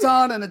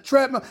Peloton and the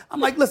treadmill.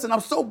 I'm like, listen, I'm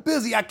so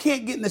busy, I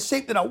can't get in the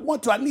shape that I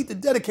want to. I need to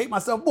dedicate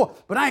myself more.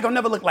 But I ain't gonna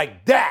never look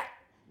like that.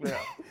 Yeah.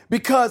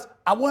 Because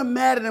I wasn't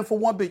mad at him for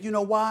one bit. You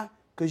know why?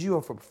 Because you're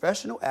a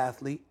professional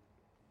athlete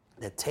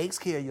that takes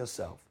care of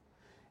yourself.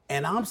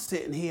 And I'm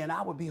sitting here and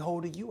I would be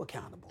holding you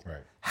accountable.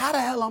 Right. How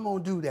the hell I'm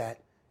gonna do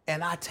that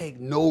and I take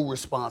no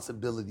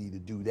responsibility to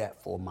do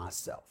that for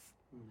myself?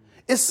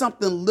 It's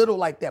something little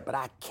like that, but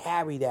I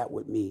carry that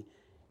with me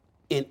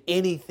in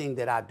anything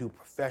that I do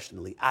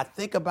professionally. I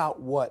think about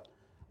what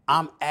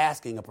I'm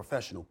asking a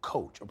professional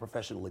coach, a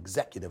professional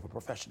executive, a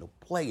professional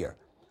player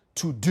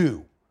to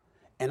do.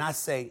 And I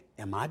say,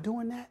 am I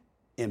doing that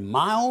in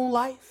my own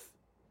life?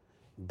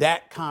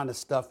 That kind of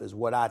stuff is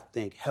what I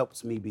think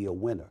helps me be a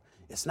winner.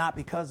 It's not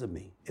because of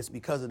me. It's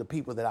because of the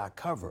people that I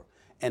cover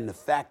and the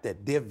fact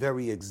that their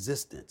very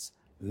existence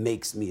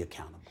makes me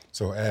accountable.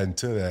 So adding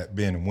to that,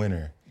 being a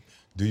winner,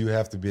 do you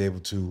have to be able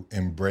to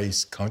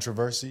embrace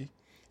controversy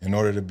in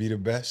order to be the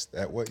best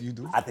at what you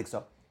do? I think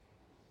so.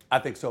 I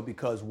think so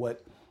because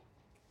what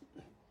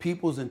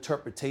people's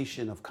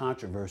interpretation of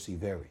controversy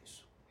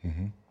varies.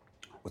 Mm-hmm.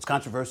 What's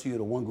controversial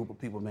to one group of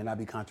people may not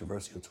be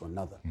controversial to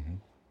another. Mm-hmm.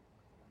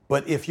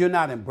 But if you're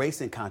not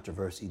embracing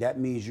controversy, that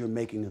means you're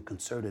making a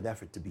concerted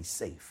effort to be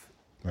safe.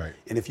 Right.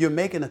 And if you're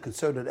making a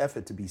concerted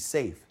effort to be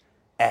safe,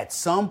 at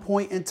some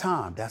point in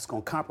time, that's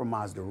going to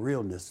compromise the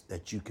realness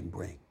that you can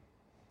bring.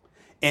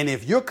 And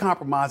if you're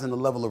compromising the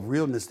level of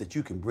realness that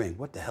you can bring,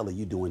 what the hell are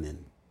you doing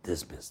in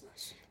this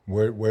business?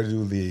 Where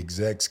do the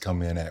execs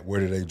come in at? Where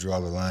do they draw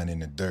the line in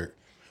the dirt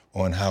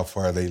on how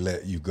far they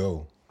let you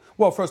go?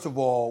 Well, first of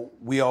all,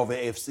 we are over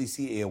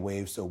FCC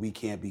airwaves, so we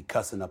can't be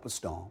cussing up a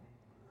storm.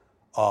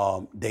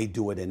 They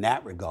do it in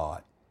that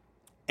regard.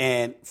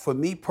 And for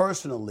me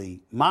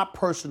personally, my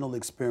personal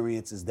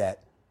experience is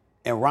that,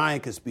 and Ryan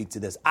can speak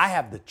to this, I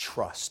have the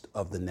trust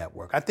of the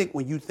network. I think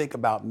when you think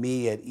about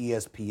me at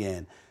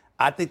ESPN,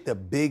 I think the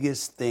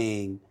biggest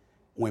thing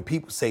when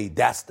people say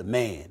that's the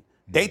man,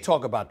 they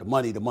talk about the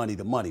money, the money,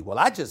 the money. Well,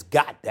 I just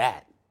got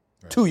that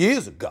 2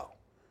 years ago.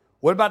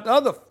 What about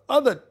the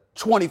other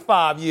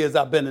 25 years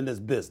I've been in this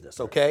business,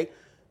 okay?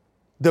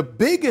 The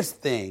biggest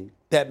thing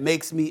that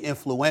makes me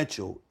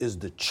influential is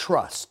the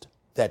trust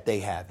that they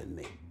have in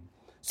me.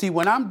 See,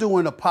 when I'm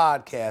doing a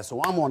podcast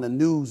or I'm on a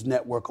news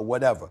network or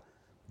whatever,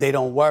 they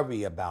don't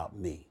worry about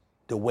me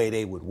the way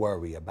they would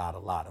worry about a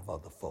lot of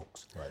other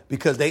folks. Right.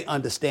 Because they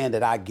understand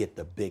that I get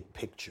the big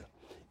picture.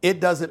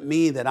 It doesn't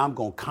mean that I'm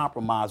going to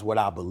compromise what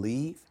I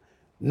believe,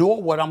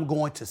 nor what I'm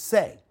going to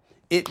say.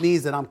 It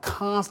means that I'm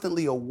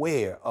constantly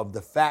aware of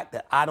the fact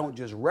that I don't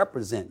just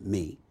represent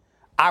me,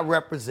 I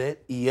represent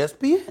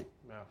ESPN.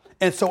 Yeah.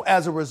 And so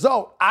as a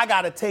result, I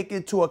got to take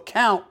into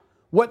account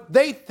what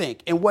they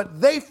think and what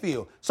they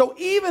feel. So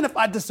even if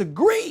I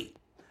disagree,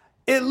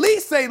 at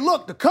least say,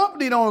 look, the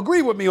company don't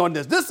agree with me on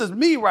this. This is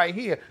me right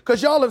here.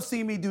 Because y'all have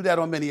seen me do that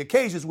on many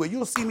occasions where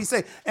you'll see me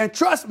say, and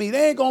trust me,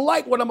 they ain't going to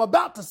like what I'm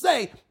about to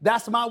say.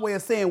 That's my way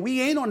of saying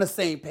we ain't on the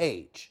same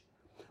page.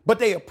 But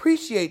they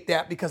appreciate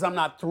that because I'm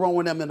not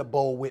throwing them in a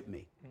bowl with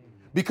me.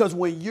 Because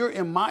when you're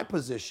in my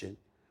position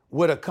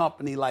with a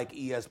company like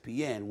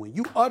ESPN, when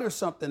you utter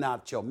something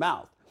out your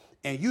mouth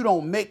and you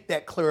don't make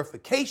that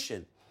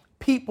clarification,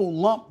 people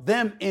lump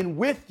them in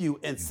with you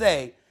and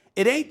say,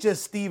 it ain't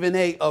just Stephen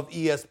A. of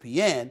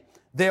ESPN.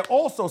 They're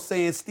also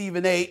saying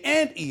Stephen A.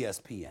 and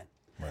ESPN.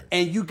 Right.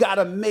 And you got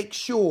to make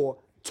sure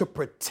to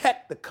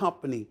protect the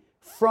company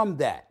from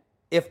that.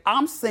 If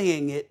I'm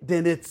saying it,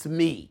 then it's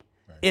me.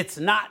 Right. It's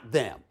not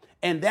them.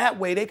 And that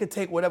way they can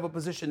take whatever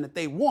position that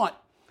they want,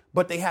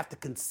 but they have to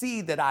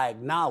concede that I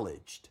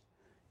acknowledged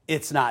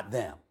it's not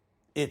them.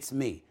 It's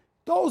me.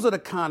 Those are the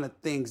kind of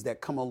things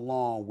that come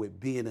along with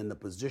being in the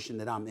position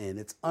that I'm in.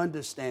 It's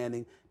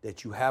understanding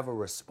that you have a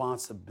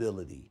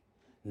responsibility,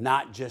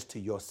 not just to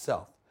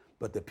yourself,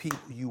 but the people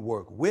you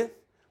work with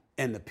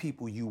and the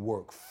people you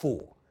work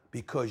for,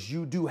 because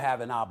you do have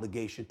an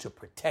obligation to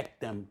protect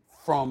them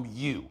from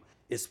you,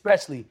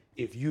 especially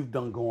if you've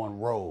done gone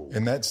rogue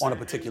on a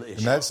particular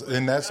issue.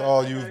 And that's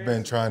all you've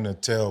been trying to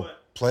tell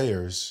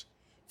players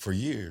for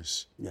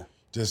years. Yeah.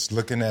 Just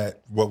looking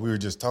at what we were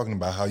just talking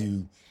about, how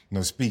you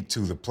speak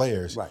to the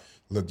players. Right.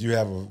 Look, you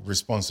have a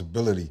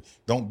responsibility.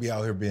 Don't be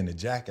out here being a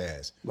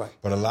jackass. Right.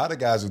 But a lot of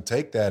guys who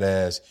take that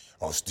as,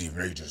 oh,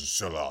 Stephen A.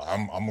 just a sellout.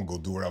 I'm gonna go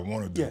do what I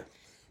want to do. Yeah.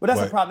 But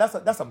that's a problem.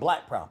 That's a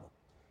black problem.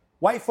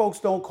 White folks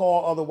don't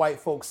call other white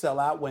folks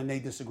sellout when they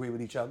disagree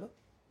with each other.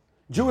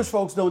 Jewish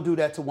folks don't do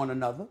that to one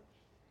another.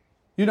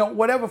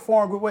 Whatever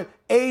foreign group,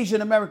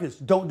 Asian Americans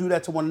don't do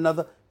that to one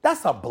another.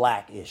 That's a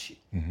black issue.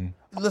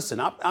 Mm-hmm. Listen,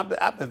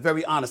 I've been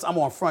very honest. I'm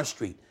on Front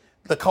Street.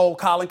 The Colin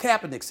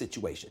Kaepernick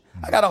situation.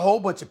 Mm-hmm. I got a whole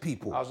bunch of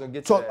people. I was going to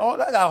get to that.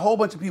 I got a whole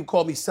bunch of people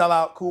call me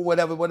sellout, cool,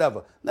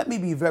 whatever. Let me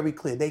be very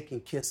clear. They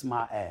can kiss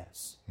my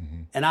ass.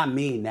 Mm-hmm. And I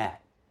mean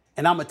that.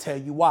 And I'm going to tell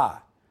you why.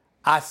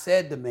 I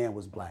said the man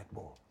was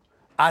blackballed.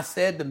 I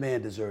said the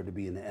man deserved to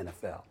be in the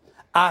NFL.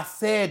 I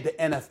said the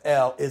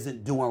NFL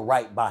isn't doing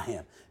right by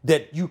him,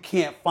 that you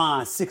can't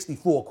find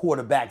 64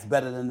 quarterbacks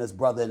better than this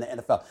brother in the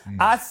NFL.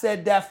 I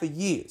said that for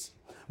years.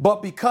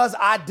 But because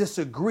I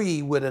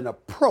disagree with an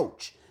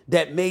approach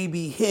that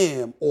maybe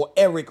him or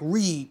Eric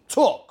Reed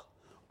took,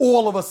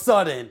 all of a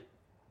sudden,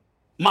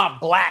 my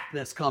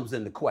blackness comes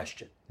into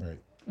question. Right.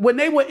 When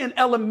they were in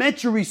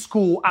elementary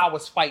school, I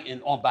was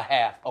fighting on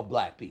behalf of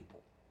black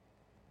people.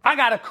 I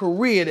got a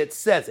career that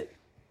says it.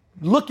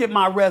 Look at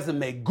my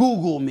resume.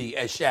 Google me,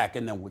 as Shaq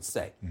and them would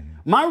say.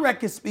 Mm-hmm. My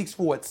record speaks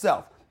for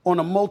itself on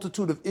a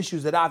multitude of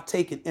issues that I've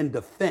taken in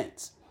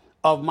defense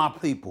of my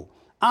people.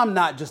 I'm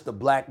not just a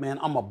black man.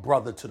 I'm a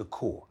brother to the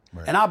core.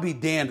 Right. And I'll be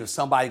damned if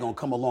somebody gonna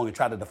come along and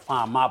try to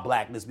define my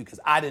blackness because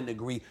I didn't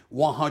agree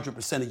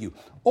 100% of you.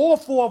 All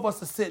four of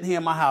us are sitting here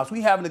in my house.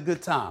 We having a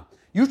good time.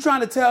 You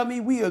trying to tell me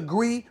we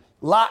agree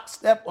lock,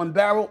 step, on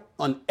barrel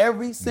on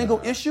every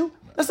single issue?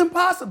 That's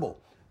impossible.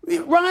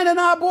 Ryan and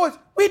I boys,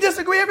 we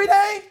disagree every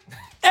day.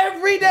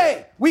 Every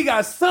day. We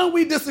got some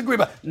we disagree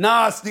about.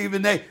 Nah,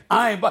 Stephen A.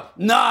 I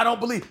don't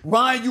believe.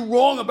 Ryan, you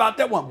wrong about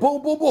that one.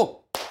 Boom, boom, boom.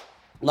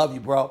 Love you,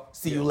 bro.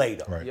 See you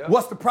later. Right. Yeah.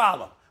 What's the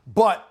problem?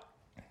 But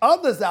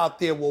others out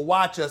there will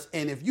watch us,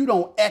 and if you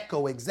don't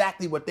echo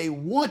exactly what they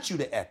want you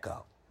to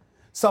echo,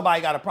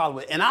 somebody got a problem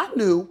with it. And I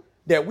knew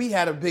that we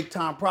had a big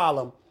time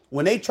problem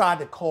when they tried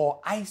to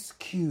call Ice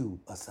Cube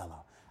a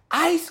sellout.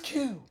 Ice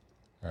Cube.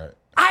 Right.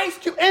 Ice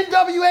Cube.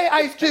 NWA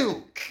Ice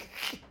Cube.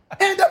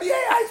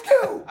 NWA Ice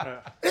Cube.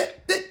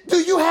 Do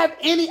you have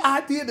any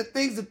idea the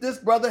things that this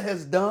brother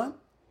has done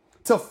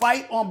to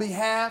fight on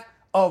behalf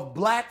of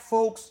black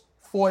folks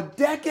for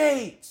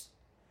decades?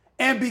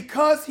 And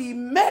because he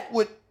met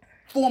with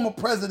former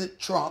President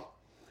Trump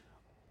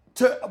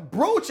to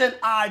broach an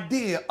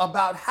idea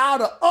about how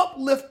to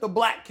uplift the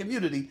black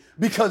community,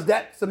 because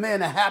that's the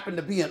man that happened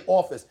to be in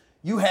office,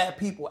 you had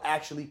people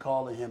actually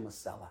calling him a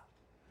sellout.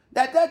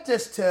 That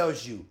just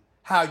tells you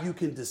how you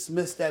can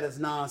dismiss that as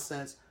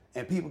nonsense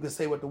and people can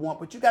say what they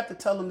want, but you got to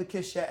tell them to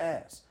kiss your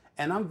ass.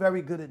 And I'm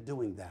very good at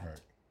doing that. Right.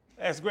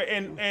 That's great.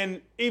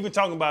 And even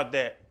talking about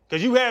that,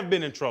 because you have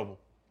been in trouble.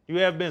 You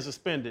have been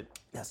suspended.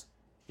 Yes.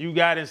 You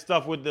got in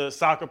stuff with the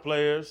soccer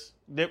players,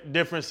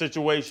 different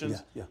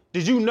situations. Yeah.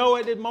 Did you know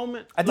at that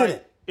moment? I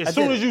didn't. As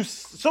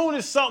soon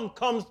as something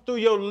comes through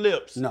your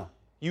lips, no,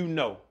 you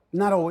know.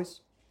 Not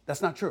always.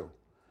 That's not true.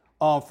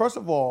 First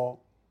of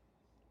all,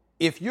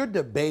 if you're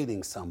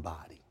debating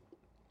somebody,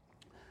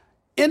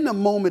 in the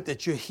moment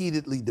that you're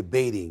heatedly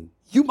debating,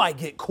 you might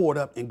get caught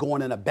up in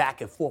going in a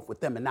back and forth with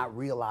them and not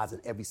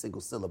realizing every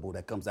single syllable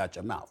that comes out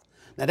your mouth.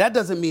 Now, that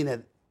doesn't mean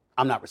that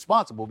I'm not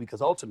responsible,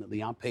 because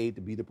ultimately I'm paid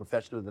to be the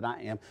professional that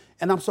I am,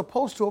 and I'm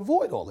supposed to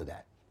avoid all of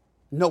that.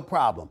 No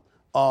problem.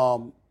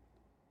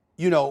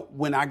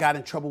 When I got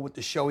in trouble with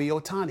the Shohei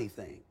Ohtani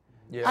thing,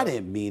 I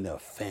didn't mean to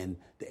offend.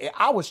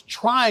 I wasn't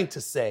trying to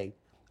say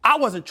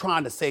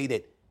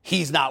that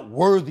he's not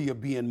worthy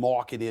of being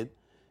marketed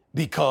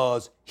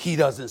because he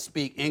doesn't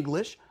speak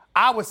English.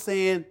 I was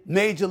saying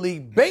Major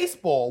League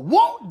Baseball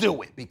won't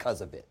do it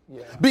because of it.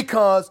 Yeah.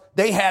 Because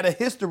they had a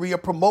history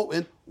of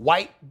promoting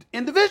white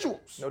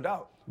individuals. No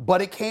doubt.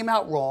 But it came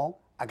out wrong.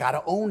 I got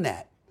to own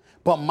that.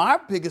 But my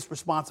biggest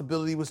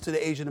responsibility was to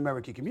the Asian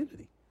American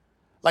community.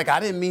 Like, I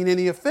didn't mean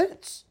any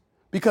offense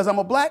because I'm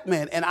a black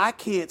man, and I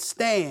can't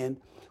stand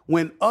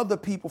when other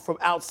people from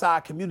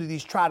outside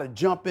communities try to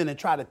jump in and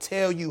try to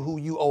tell you who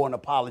you owe an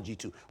apology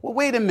to. Well,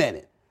 wait a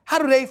minute. How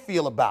do they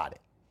feel about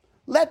it?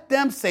 Let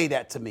them say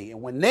that to me.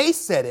 And when they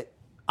said it,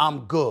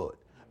 I'm good.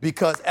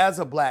 Because as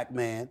a black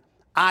man,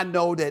 I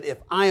know that if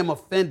I am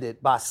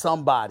offended by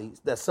something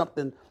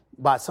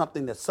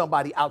that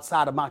somebody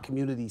outside of my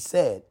community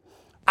said,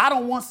 I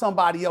don't want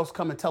somebody else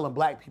coming telling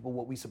black people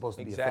what we're supposed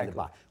to be offended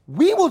by.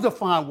 We will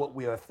define what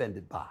we're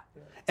offended by.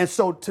 And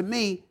so to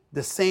me,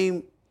 the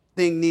same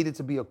thing needed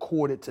to be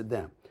accorded to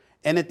them.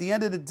 And at the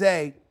end of the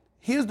day,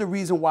 here's the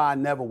reason why I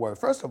never worry.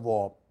 First of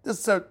all, there's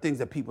certain things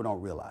that people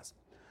don't realize.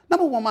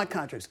 Number one, my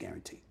contract's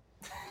guaranteed.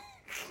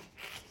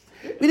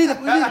 We need to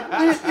point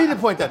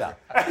that out.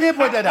 We need to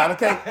point that out,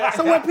 okay?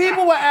 So when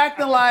people were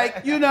acting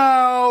like,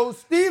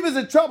 Steve is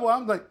in trouble,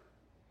 I'm like,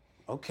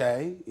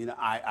 okay,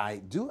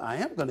 I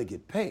am gonna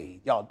get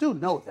paid. Y'all do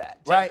know that,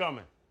 right?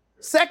 Coming.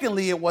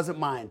 Secondly, it wasn't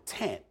my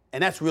intent,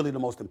 and that's really the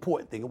most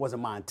important thing. It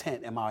wasn't my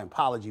intent, and my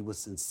apology was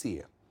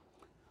sincere.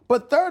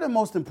 But third and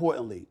most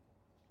importantly,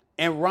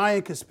 and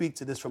Ryan can speak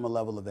to this from a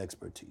level of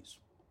expertise,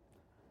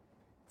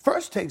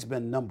 First Take's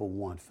been number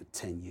one for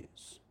 10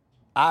 years.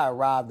 I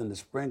arrived in the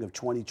spring of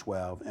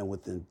 2012, and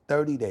within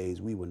 30 days,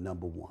 we were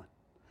number one.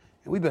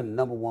 And we've been the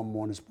number one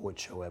morning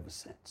sports show ever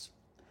since.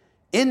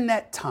 In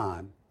that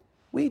time,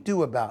 we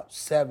do about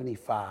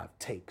 75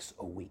 takes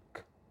a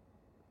week,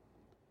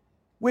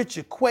 which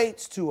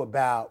equates to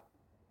about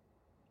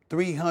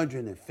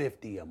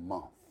 350 a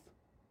month,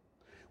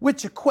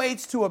 which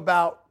equates to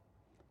about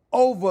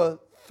over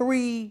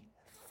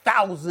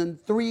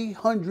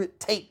 3,300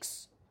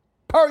 takes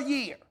per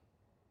year.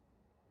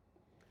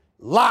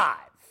 Live.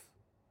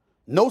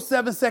 No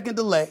 7-second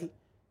delay,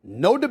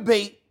 no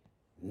debate,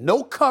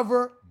 no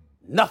cover,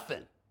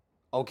 nothing.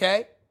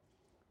 Okay?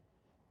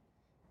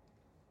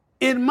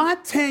 In my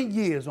 10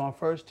 years on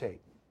First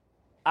Take,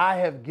 I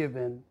have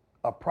given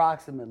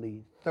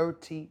approximately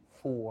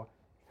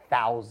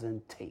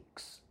 34,000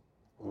 takes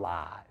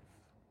live.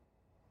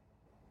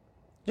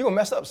 You're going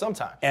to mess up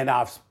sometime. And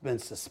I've been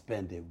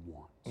suspended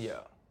once. Yeah.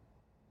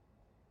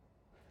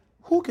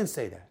 Who can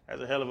say that?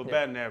 That's a hell of a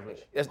batting average.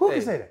 Who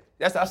can say that?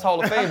 That's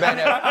Hall of Fame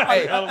batting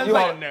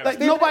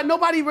average.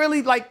 Nobody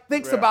really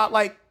thinks about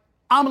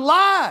I'm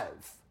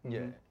live.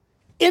 Yeah.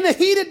 In a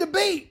heated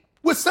debate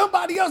with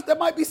somebody else that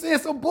might be saying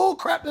some bull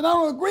crap that I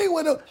don't agree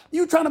with.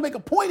 You trying to make a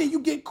point and you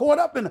get caught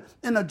up in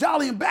a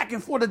jollying back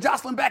and forth, a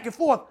jostling back and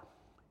forth.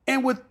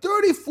 And with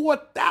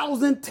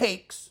 34,000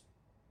 takes,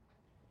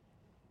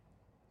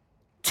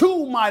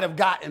 2 might have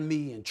gotten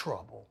me in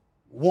trouble.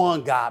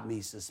 1 got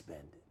me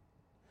suspended.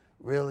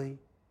 Really?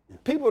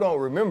 People don't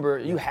remember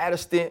you had a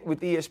stint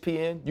with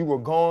ESPN. You were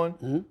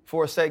gone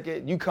for a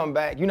second. You come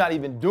back. You're not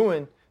even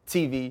doing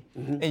TV.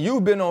 And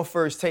you've been on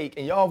First Take,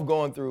 and y'all have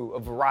gone through a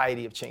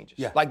variety of changes.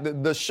 Yeah.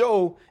 Like the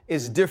show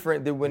is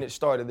different than when it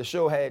started. The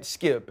show had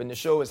Skip, and the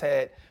show has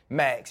had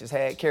Max. It's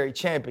had Kyrie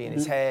Champion.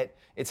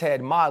 It's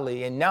had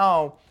Molly. And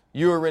now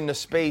you're in the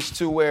space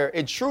to where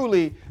it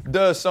truly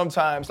does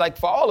sometimes, like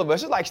for all of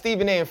us, it's like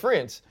Stephen A. and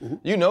Friends.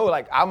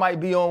 I might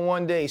be on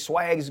one day.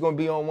 Swag is going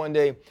to be on one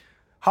day.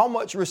 How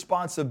much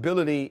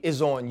responsibility is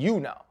on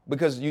you now?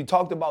 Because you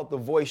talked about the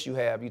voice you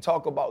have. You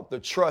talk about the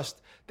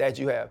trust that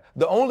you have.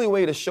 The only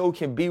way the show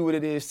can be what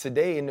it is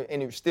today and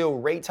it still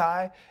rates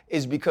high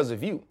is because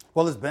of you.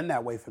 Well, it's been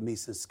that way for me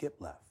since Skip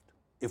left,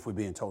 if we're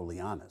being totally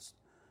honest.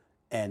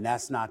 And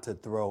that's not to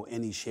throw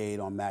any shade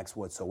on Max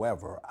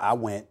whatsoever. I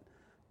went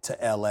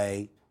to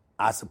L.A.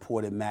 I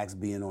supported Max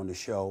being on the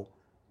show.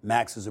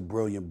 Max is a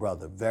brilliant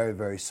brother, very,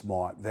 very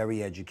smart,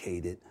 very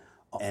educated,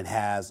 and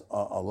has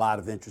a lot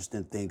of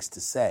interesting things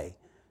to say.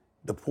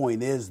 The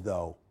point is,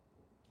 though,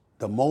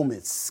 the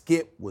moment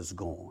Skip was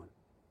gone,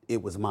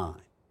 it was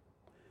mine.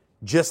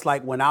 Just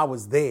like when I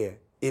was there,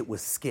 it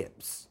was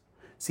Skip's.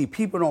 See,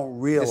 people don't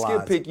realize. Did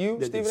Skip pick you,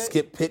 Stephen A?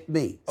 Skip picked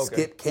me. Okay.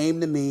 Skip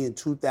came to me in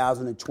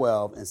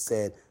 2012 and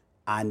said,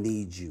 I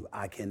need you.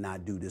 I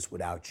cannot do this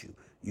without you.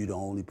 You're the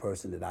only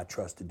person that I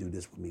trust to do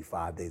this with me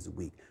 5 days a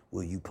week.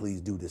 Will you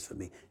please do this for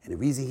me? And the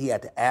reason he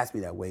had to ask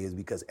me that way is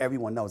because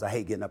everyone knows I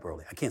hate getting up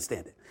early. I can't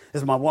stand it.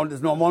 This is my one.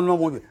 There's no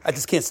one. I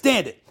just can't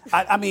stand it.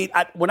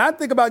 When I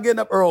think about getting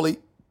up early,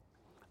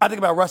 I think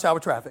about rush hour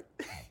traffic.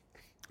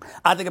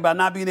 I think about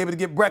not being able to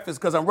get breakfast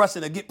because I'm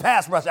rushing to get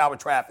past rush hour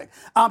traffic.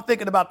 I'm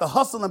thinking about the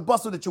hustle and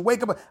bustle that you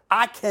wake up.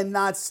 I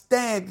cannot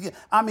stand.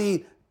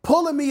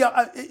 Pulling me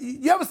up.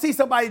 You ever see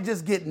somebody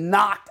just get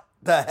knocked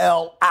the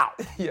hell out?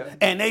 Yeah.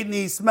 And they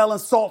need smelling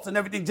salts and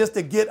everything just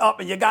to get up,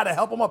 and you got to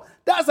help them up.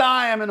 That's how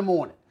I am in the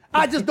morning.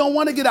 I just don't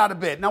want to get out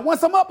of bed. Now,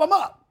 once I'm up, I'm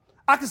up.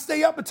 I can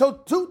stay up until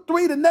 2,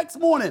 3 the next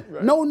morning.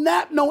 Right. No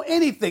nap, no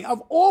anything.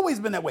 I've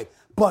always been that way.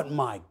 But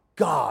my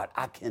God,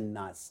 I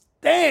cannot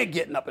stand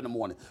getting up in the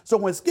morning. So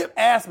when Skip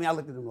asked me, I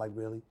looked at him like,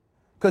 really?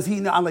 Because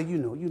I'm like, you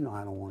know,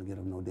 I don't want to get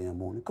up no damn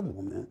morning. Come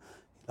on, man.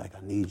 Like, I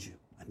need you.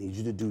 I need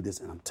you to do this,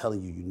 and I'm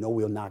telling you,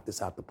 we'll knock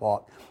this out the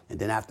park. And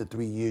then after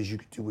 3 years, you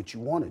can do what you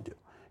want to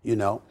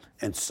do,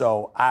 And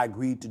so I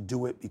agreed to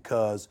do it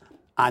because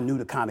I knew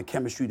the kind of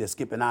chemistry that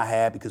Skip and I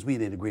had because we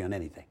didn't agree on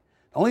anything.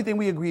 The only thing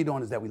we agreed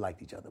on is that we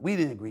liked each other. We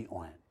didn't agree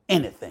on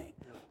anything.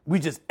 We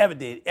just ever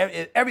did.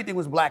 Everything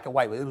was black and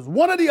white. It was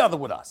one or the other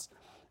with us.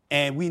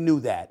 And we knew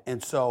that.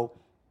 And so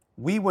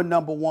we were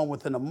number one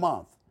within a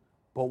month.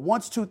 But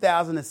once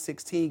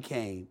 2016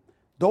 came,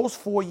 those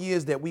 4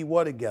 years that we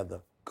were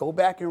together, go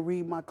back and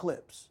read my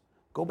clips.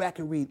 Go back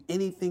and read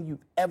anything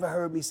you've ever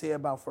heard me say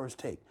about First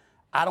Take.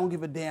 I don't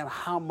give a damn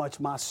how much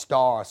my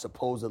star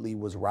supposedly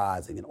was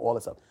rising and all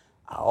that stuff.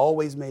 I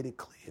always made it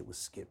clear it was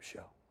Skip's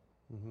show.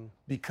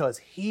 Because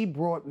he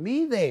brought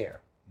me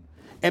there.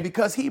 And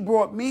because he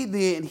brought me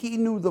there and he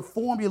knew the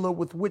formula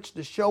with which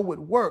the show would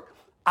work,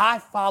 I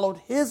followed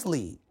his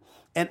lead.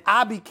 And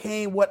I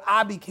became what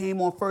I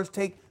became on First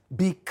Take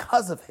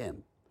because of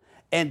him.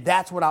 And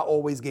that's what I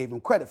always gave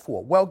him credit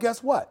for. Well,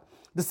 guess what?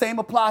 The same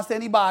applies to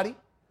anybody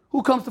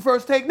who comes to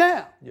First Take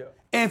now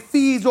and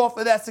feeds off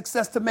of that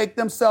success to make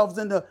themselves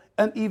into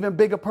an even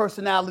bigger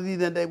personality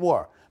than they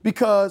were.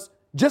 Because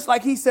just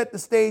like he set the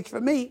stage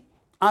for me,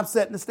 I'm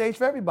setting the stage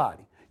for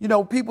everybody. You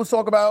know, people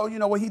talk about,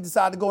 he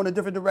decided to go in a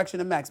different direction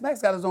than Max.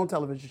 Max got his own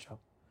television show.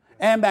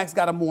 And Max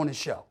got a morning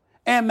show.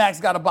 And Max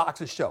got a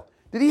boxing show.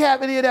 Did he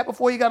have any of that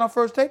before he got on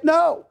First Take?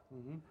 No.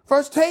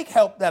 First Take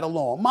helped that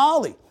along.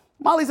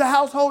 Molly's a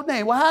household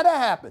name. Well, how'd that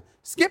happen?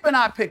 Skip and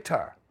I picked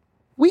her.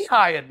 We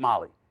hired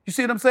Molly. You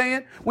see what I'm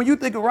saying? When you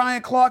think of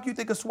Ryan Clark, you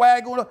think of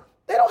Swag.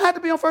 They don't have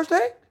to be on First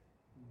Take.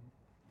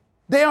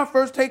 They on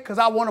First Take because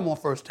I want them on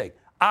First Take.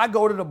 I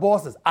go to the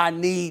bosses. I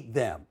need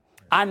them.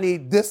 I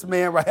need this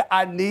man right here.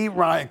 I need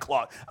Ryan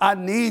Clark. I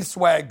need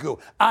Swagoo.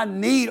 I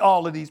need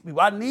all of these people.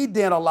 I need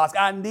Dan Orlovsky.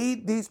 I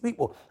need these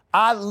people.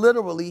 I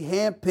literally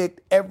handpicked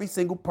every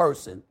single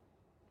person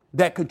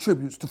that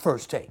contributes to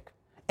First Take.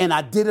 And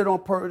I did it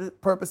on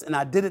purpose, and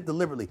I did it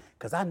deliberately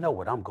because I know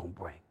what I'm going to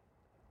bring.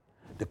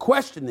 The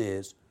question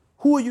is,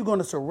 who are you going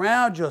to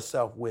surround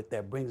yourself with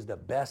that brings the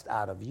best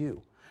out of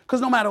you?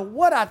 Because no matter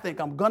what I think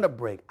I'm going to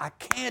bring, I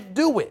can't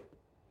do it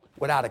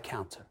without a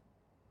counter.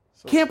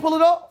 Can't pull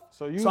it off.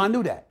 So I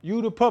knew that.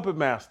 You the puppet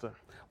master.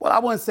 Well, I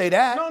wouldn't say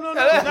that.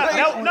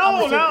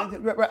 No.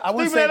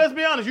 Stephen, let's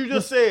be honest. You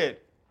just said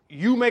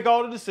you make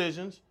all the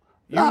decisions.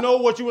 You know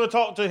what you want to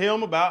talk to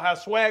him about, how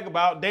Swag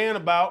about, Dan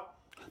about.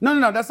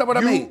 No, that's not what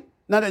I mean.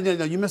 No,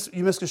 you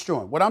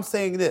misconstruing. What I'm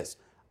saying is,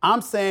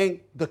 I'm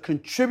saying the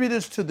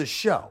contributors to the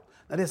show.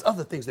 Now, there's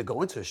other things that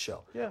go into the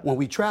show. Yeah. When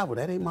we travel,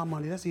 that ain't my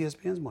money. That's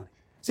ESPN's money.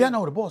 See, I know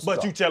who the boss is.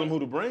 But you tell them who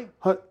to bring.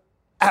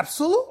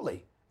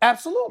 Absolutely.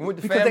 With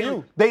the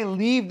because they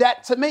leave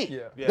that to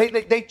me. Yeah.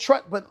 They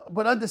trust,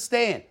 but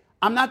understand,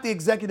 I'm not the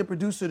executive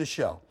producer of the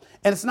show.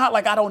 And it's not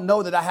like I don't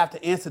know that I have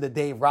to answer to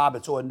Dave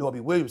Roberts or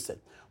Norby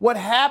Williamson. What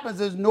happens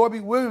is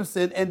Norby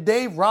Williamson and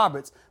Dave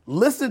Roberts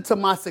listened to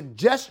my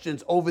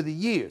suggestions over the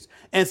years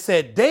and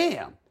said,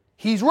 damn,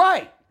 he's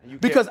right.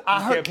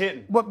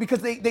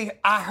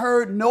 I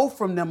heard no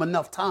from them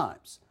enough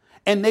times.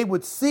 And they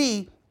would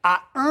see I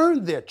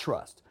earned their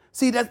trust.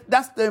 See,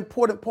 that's the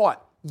important part.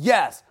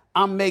 Yes,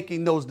 I'm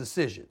making those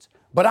decisions,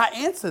 but I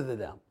answer to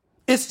them.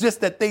 It's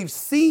just that they've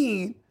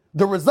seen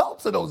the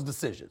results of those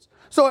decisions.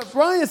 So if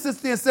Ryan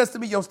sits there and says to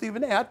me, yo,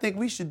 Stephen A., I think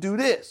we should do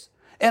this,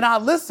 and I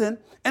listen,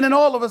 and then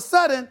all of a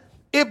sudden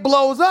it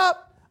blows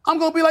up, I'm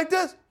going to be like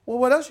this. Well,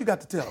 what else you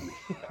got to tell me?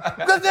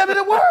 Because damn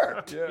it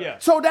worked. Yeah.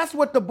 So that's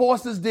what the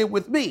bosses did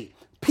with me.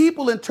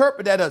 People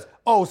interpret that as,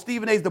 oh,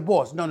 Stephen A's the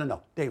boss.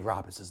 No. Dave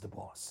Roberts is the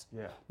boss.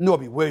 Yeah.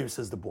 Norby Williams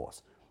is the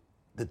boss.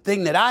 The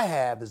thing that I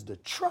have is the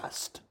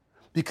trust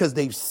because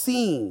they've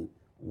seen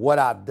what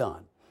I've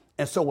done.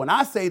 And so when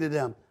I say to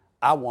them,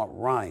 I want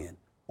Ryan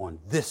on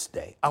this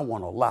day. I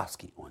want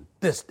Orlovsky on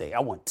this day. I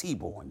want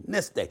Tebow on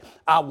this day.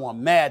 I want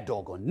Mad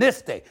Dog on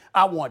this day.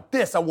 I want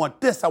this, I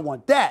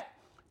want that.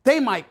 They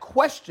might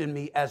question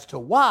me as to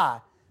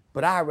why,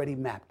 but I already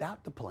mapped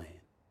out the plan.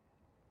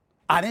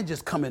 I didn't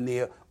just come in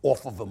there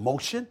off of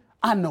emotion.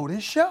 I know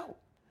this show.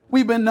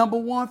 We've been number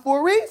one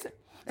for a reason.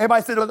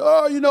 Everybody said,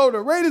 oh, the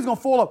ratings gonna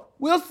fall off.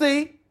 We'll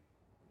see.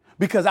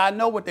 Because I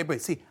know what they bring.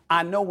 See,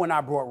 I know when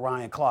I brought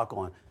Ryan Clark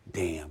on,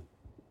 damn,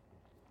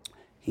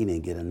 he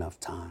didn't get enough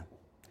time.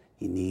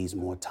 He needs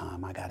more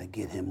time. I gotta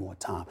get him more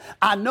time.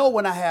 I know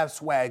when I have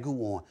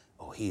Swagoo on,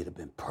 oh, he'd have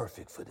been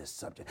perfect for this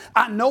subject.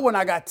 I know when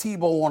I got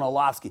Tebow on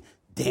Orlovsky,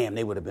 damn,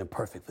 they would have been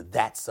perfect for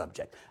that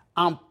subject.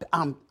 I'm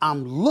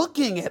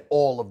looking at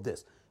all of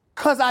this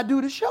because I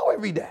do the show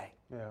every day.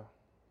 Yeah.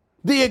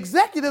 The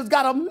executives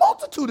got a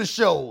multitude of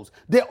shows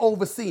they're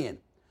overseeing.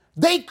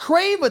 They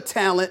crave a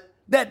talent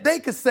that they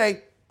could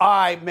say, all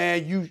right,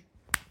 man, you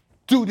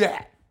do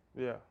that.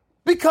 Yeah.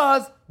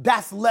 Because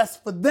that's less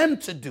for them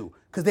to do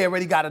because they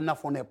already got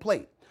enough on their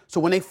plate. So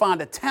when they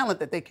find a talent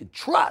that they can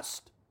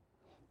trust,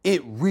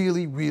 it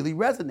really, really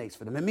resonates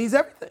for them. It means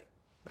everything.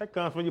 That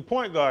comes from your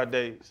point guard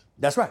days.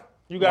 That's right.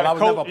 You got I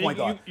was never a point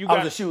guard. I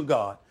was a shooting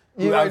guard.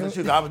 I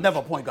was never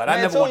a point guard.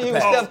 I never wanted to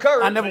pass. Steph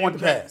Curry. I never wanted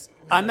to pass.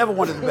 I never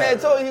wanted to pass. Man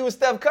told you he was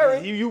Steph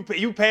Curry.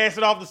 You pass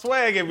it off the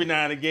Swag every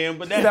now and again,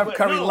 but that's Steph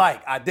Curry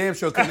like. I damn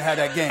sure couldn't have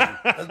that game.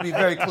 Let's be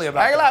very clear about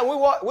that. I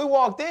ain't like we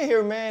walked in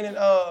here, man,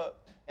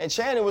 and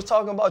Shannon was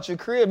talking about your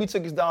crib. He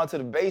took us down to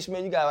the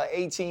basement. You got like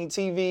 18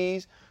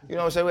 TVs. You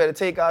know what I'm saying? We had to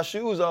take our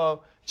shoes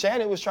off.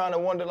 Shannon was trying to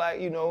wonder,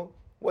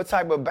 what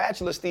type of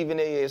bachelor Stephen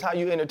A. is, how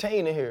you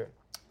entertaining here.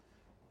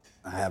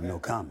 I have no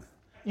comment.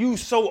 You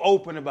so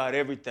open about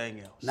everything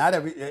else. Not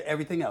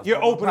everything else.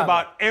 You're open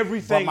about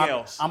everything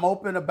else. I'm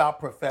open about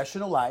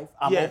professional life.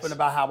 I'm open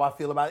about how I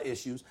feel about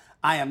issues.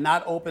 I am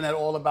not open at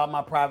all about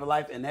my private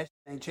life, and that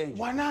ain't changing.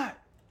 Why not?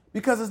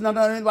 Because it's none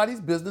of anybody's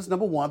business,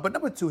 number one. But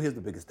number two, here's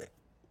the biggest thing.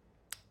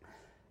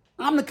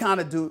 I'm the kind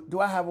of dude, do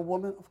I have a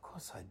woman? Of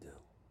course I do.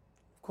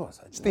 Of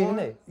course I do. Stephen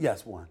A.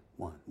 Yes, one.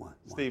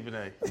 Stephen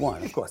A.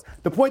 One, of course.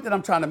 The point that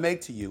I'm trying to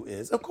make to you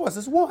is, of course,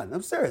 it's one.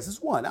 I'm serious,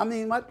 it's one. I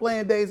mean, my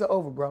playing days are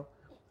over, bro.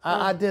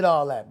 I did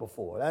all that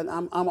before.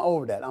 I'm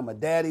over that. I'm a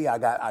daddy. I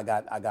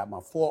got my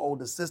 4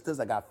 older sisters.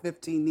 I got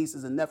 15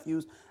 nieces and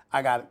nephews.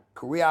 I got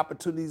career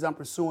opportunities I'm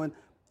pursuing.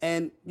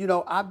 And,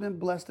 I've been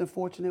blessed and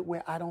fortunate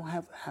where I don't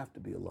have to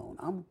be alone.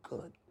 I'm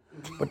good.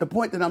 But the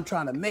point that I'm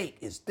trying to make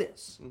is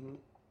this.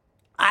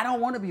 I don't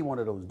want to be one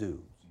of those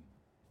dudes.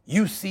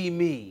 You see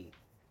me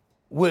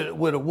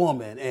with a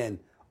woman and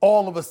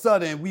all of a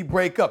sudden we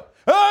break up.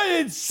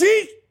 Hey, and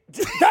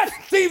that's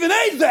Stephen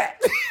A's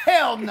that.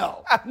 Hell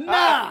no.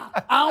 Nah.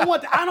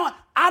 I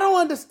don't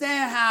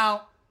understand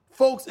how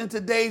folks in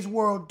today's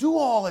world do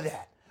all of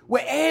that.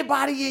 Where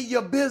everybody in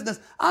your business.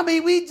 I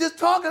mean, we just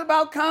talking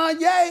about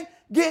Kanye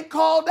getting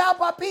called out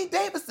by Pete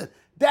Davidson.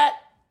 That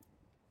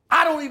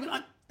I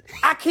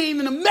can't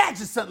even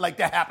imagine something like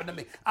that happen to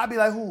me. I'd be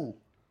like, who?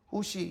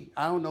 Who's she?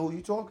 I don't know who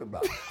you talking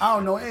about. I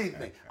don't know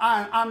anything.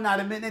 I'm not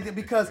admitting anything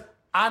because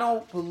I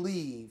don't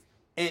believe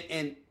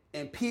and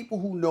people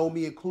who know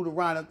me, including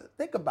Ryan,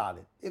 think about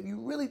it. If you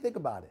really think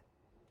about it,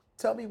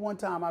 tell me one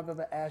time I've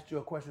ever asked you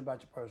a question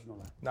about your personal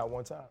life. Not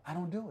one time. I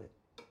don't do it.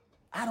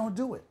 I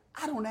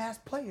don't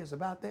ask players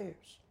about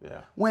theirs.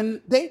 Yeah.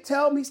 When they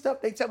tell me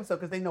stuff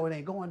because they know it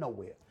ain't going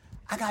nowhere.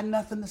 I got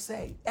nothing to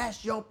say.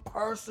 That's your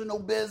personal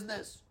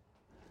business.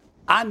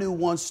 I knew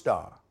one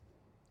star.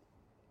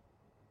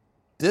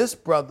 This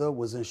brother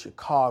was in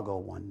Chicago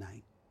one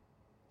night,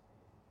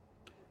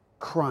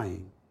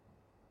 crying,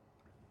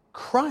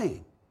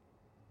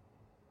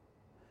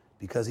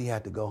 because he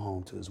had to go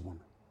home to his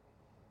woman.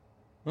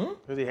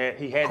 Because he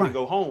had to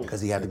go home. Because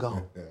he had to go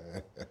home.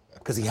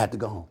 Because he had to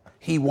go home.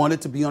 He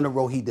wanted to be on the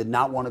road. He did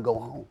not want to go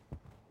home.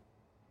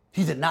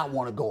 He did not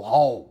want to go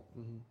home.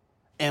 Mm-hmm.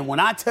 And when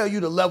I tell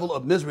you the level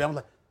of misery, I'm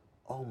like,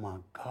 oh my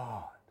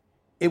God.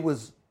 It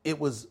was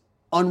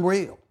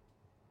unreal.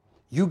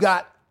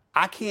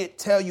 I can't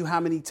tell you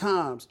how many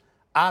times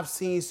I've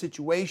seen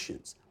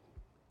situations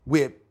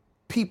where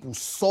people's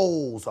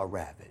souls are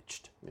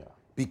ravaged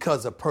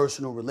because of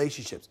personal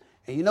relationships.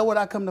 And you know what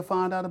I come to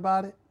find out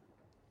about it?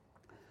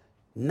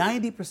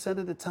 90%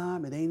 of the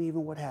time, it ain't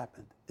even what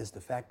happened. It's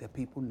the fact that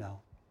people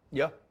know.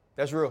 Yeah,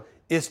 that's real.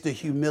 It's the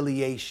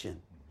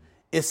humiliation.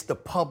 It's the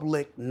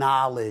public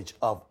knowledge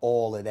of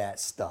all of that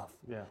stuff.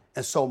 Yeah.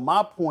 And so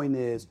my point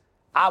is,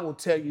 I will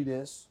tell you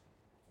this,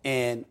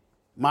 and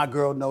my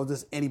girl knows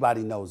this,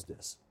 anybody knows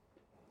this.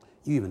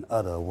 You even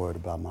utter a word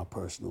about my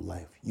personal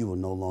life, you will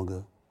no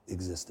longer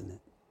exist in it.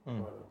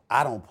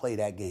 I don't play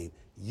that game.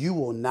 You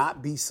will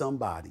not be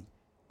somebody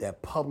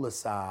that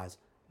publicize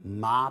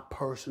my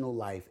personal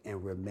life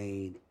and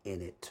remain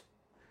in it.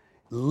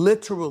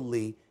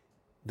 Literally,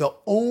 the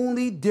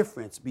only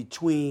difference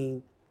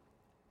between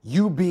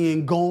you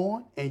being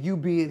gone and you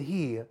being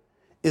here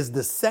is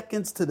the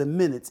seconds to the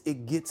minutes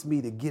it gets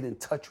me to get in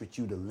touch with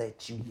you to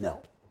let you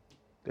know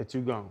that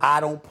you gone. I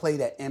don't play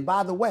that. And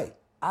by the way,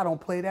 I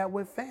don't play that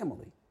with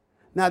family.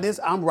 Now,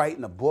 I'm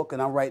writing a book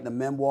and I'm writing a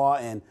memoir,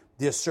 and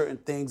there's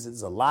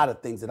a lot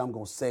of things that I'm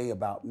going to say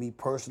about me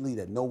personally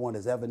that no one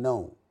has ever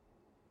known.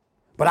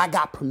 But I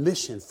got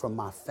permission from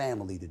my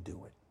family to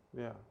do it.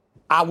 Yeah.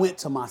 I went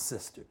to my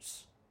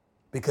sisters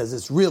because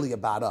it's really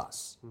about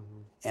us.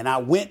 Mm-hmm. And I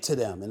went to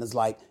them, and it's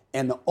like,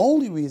 and the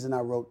only reason I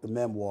wrote the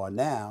memoir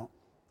now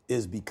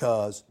is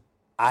because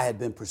I had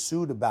been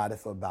pursued about it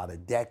for about a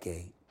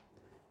decade.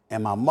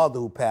 And my mother,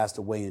 who passed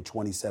away in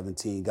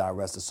 2017, God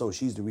rest her soul,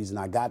 she's the reason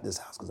I got this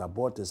house, because I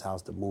bought this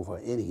house to move her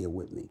in here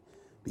with me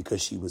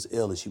because she was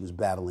ill and she was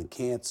battling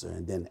cancer.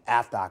 And then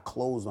after I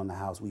closed on the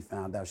house, we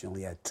found out she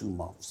only had 2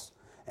 months.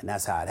 And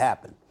that's how it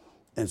happened.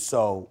 And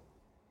so,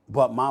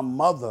 but my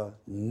mother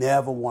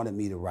never wanted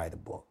me to write a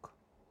book.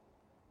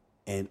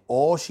 And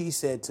all she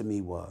said to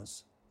me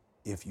was,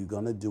 if you're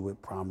going to do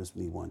it, promise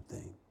me one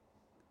thing.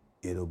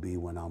 It'll be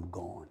when I'm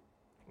gone.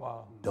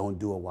 Wow. Don't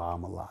do it while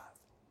I'm alive.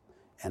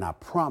 And I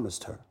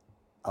promised her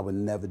I would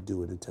never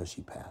do it until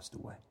she passed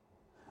away.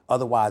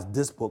 Otherwise,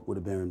 this book would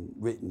have been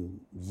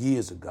written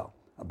years ago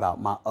about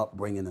my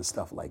upbringing and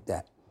stuff like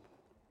that.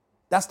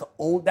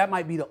 That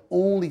might be the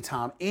only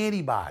time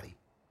anybody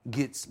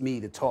gets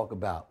me to talk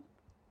about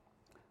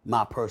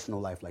my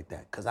personal life like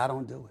that, because I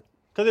don't do it.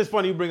 Because it's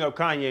funny you bring up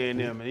Kanye and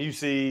them, and you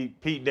see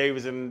Pete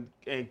Davidson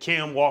and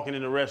Kim walking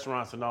in the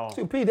restaurants and all.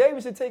 Dude, Pete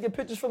Davidson taking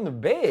pictures from the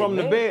bed.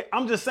 The bed.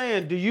 I'm just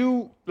saying, do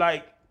you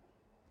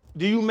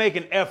make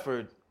an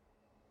effort?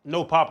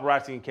 No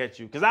paparazzi can catch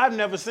you, because I've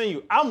never seen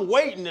you. I'm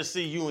waiting to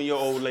see you and your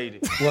old lady.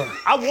 Well,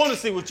 I want to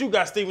see what you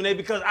got, Stephen A.,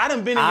 because I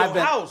done been in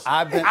your house.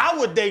 I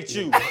would date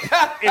you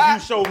if you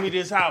showed me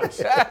this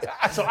house.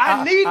 So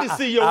I need to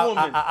see your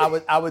woman.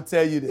 I would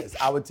tell you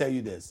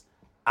this.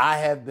 I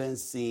have been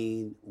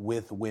seen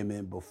with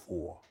women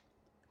before,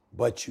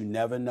 but you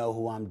never know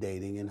who I'm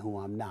dating and who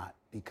I'm not,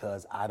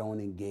 because I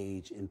don't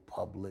engage in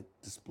public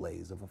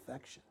displays of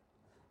affection.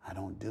 I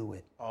don't do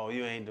it. Oh,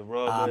 you ain't the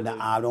rub.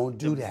 I don't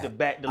do that.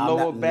 The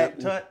lower back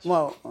touch.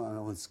 Well, I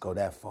don't want to go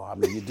that far. I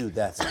mean, you do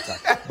that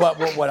sometimes. But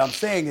what I'm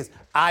saying is,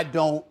 I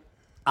don't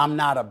I'm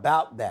not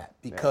about that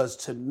because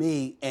to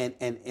me,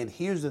 and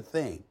here's the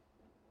thing,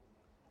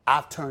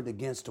 I've turned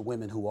against the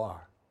women who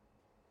are.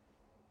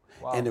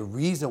 Wow. And the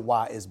reason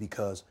why is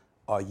because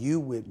are you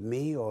with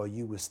me or are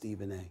you with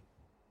Stephen A?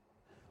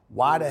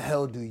 Why the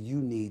hell do you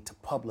need to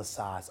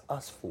publicize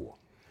us for?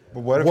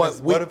 But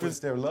what if it's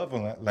their love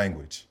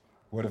language?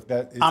 What if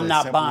that is I'm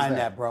not simple buying as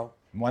that, bro.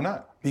 Why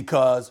not?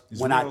 Because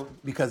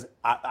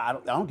I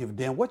don't give a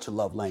damn what your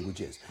love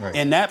language is. Right.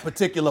 In that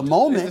particular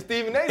moment, It's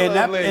the Stephen A. love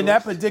language. In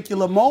that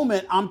particular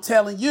moment, I'm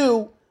telling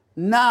you,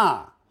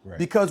 nah. Right.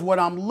 Because what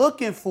I'm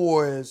looking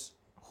for is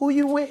who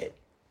you with.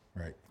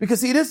 Right. Because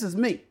see, this is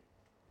me.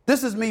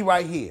 This is me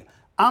right here.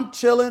 I'm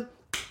chilling.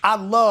 I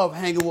love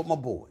hanging with my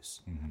boys.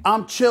 Mm-hmm.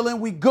 I'm chilling.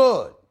 We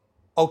good.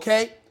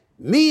 Okay?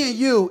 Me and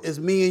you is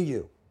me and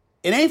you.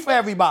 It ain't for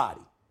everybody.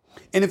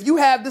 And if you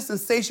have this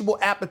insatiable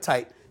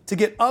appetite to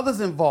get others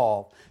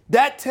involved,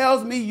 that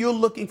tells me you're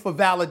looking for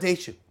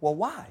validation. Well,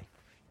 why?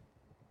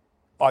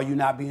 Are you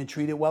not being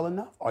treated well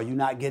enough? Are you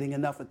not getting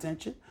enough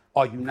attention?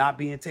 Are you not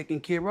being taken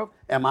care of?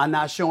 Am I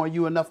not showing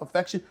you enough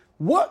affection?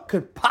 What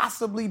could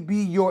possibly be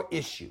your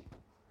issue?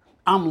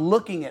 I'm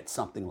looking at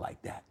something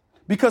like that.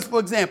 Because, for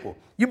example,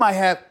 you might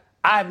have,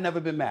 I've never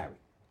been married,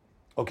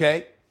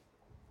 okay?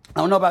 I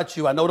don't know about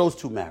you. I know those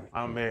two married.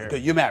 I'm married. Okay,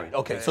 you're married.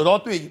 Okay, so all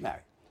three of you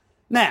married.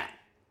 Now,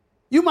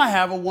 you might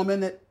have a woman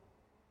that,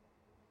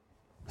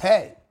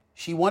 hey,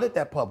 she wanted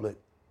that public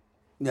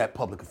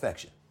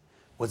affection.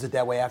 Was it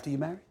that way after you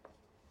married?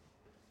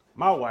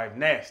 My wife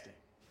nasty.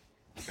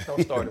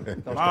 Don't start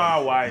it. My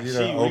wife, You she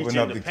done open reach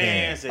up in the the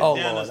pants can. at Oh,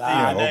 dinner, Lord, Stephen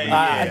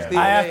I- A.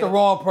 I asked the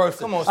wrong person.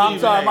 Come on, I'm Stephen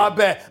sorry, A. my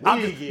bad.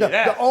 The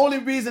get only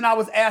reason I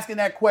was asking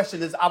that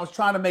question is I was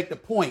trying to make the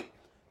point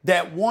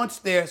that once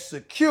they're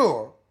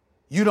secure,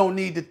 you don't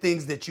need the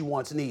things that you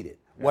once needed.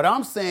 What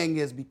I'm saying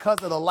is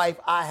because of the life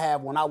I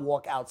have when I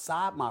walk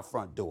outside my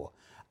front door,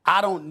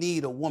 I don't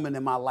need a woman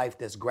in my life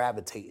that's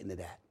gravitating to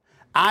that.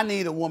 I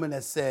need a woman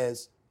that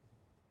says,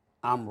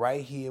 I'm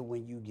right here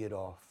when you get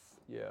off.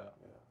 Yeah.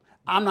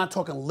 I'm not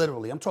talking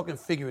literally. I'm talking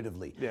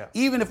figuratively. Yeah.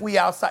 Even if we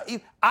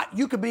outside,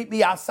 you could meet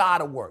me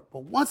outside of work.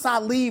 But once I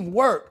leave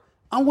work,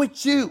 I'm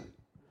with you.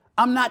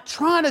 I'm not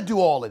trying to do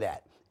all of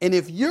that. And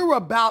if you're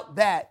about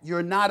that,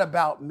 you're not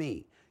about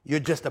me. You're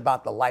just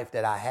about the life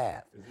that I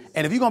have.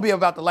 And if you're going to be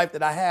about the life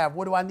that I have,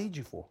 what do I need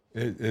you for?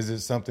 Is it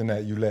something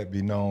that you let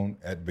be known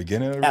at the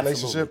beginning of the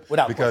Absolutely. relationship?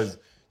 Without because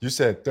question. you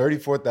said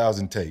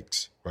 34,000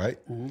 takes, right?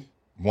 Mm-hmm.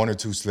 1 or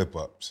 2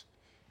 slip-ups.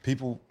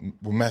 People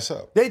will mess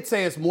up. They'd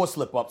say it's more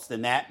slip-ups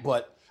than that,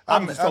 but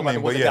I'm just talking about the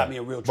ones that got me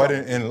in real trouble.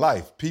 But in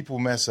life, people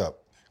mess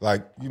up.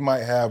 Like you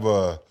might have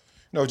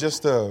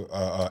just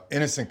a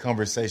innocent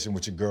conversation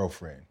with your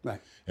girlfriend. Right.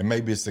 And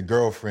maybe it's the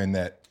girlfriend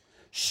that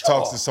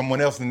talks to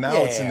someone else and now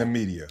it's in the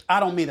media.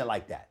 I don't mean it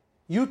like that.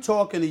 You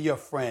talking to your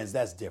friends,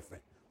 that's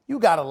different. You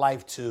got a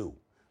life too.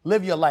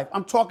 Live your life.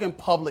 I'm talking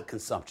public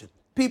consumption.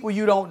 People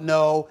you don't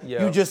know,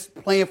 Yeah. you just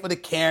playing for the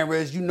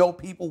cameras, you know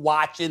people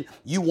watching,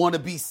 you want to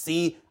be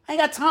seen. I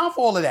ain't got time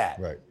for all of that.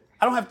 Right.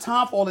 I don't have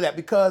time for all of that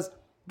because,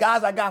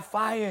 guys, I got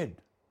fired.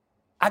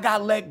 I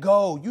got let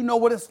go. You know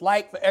what it's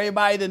like for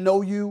everybody to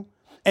know you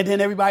and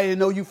then everybody to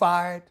know you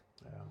fired.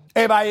 Yeah.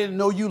 Everybody to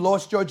know you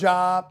lost your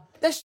job.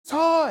 That's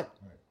hard.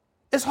 Right.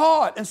 It's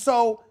hard. And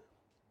so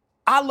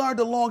I learned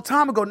a long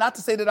time ago, not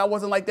to say that I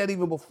wasn't like that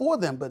even before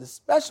then, but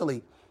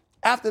especially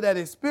after that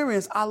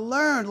experience, I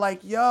learned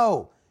like,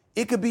 yo,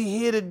 it could be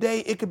here today,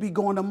 it could be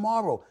going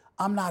tomorrow.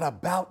 I'm not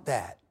about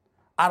that.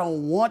 I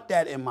don't want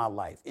that in my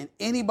life. And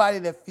anybody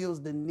that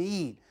feels the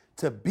need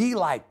to be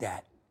like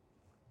that,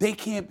 they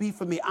can't be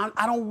for me.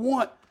 I don't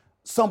want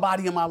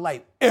somebody in my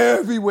life,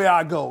 everywhere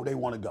I go, they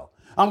want to go.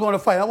 I'm going to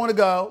fight, I want to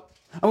go.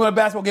 I'm going to a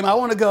basketball game, I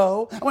want to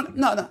go.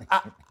 No.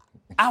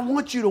 I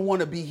want you to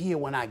want to be here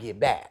when I get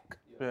back.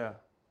 Yeah.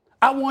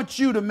 I want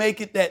you to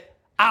make it that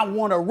I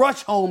want to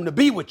rush home to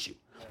be with you.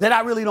 That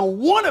I really don't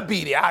want to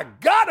be there. I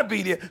got to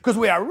be there because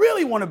where I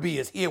really want to be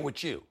is here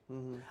with you.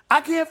 Mm-hmm.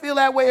 I can't feel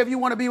that way if you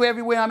want to be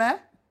everywhere I'm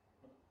at.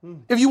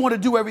 Mm. If you want to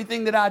do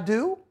everything that I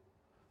do,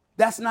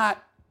 that's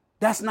not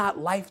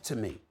life to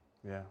me.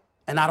 Yeah.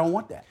 And I don't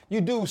want that.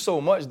 You do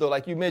so much though,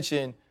 like you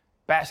mentioned,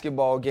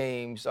 basketball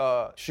games,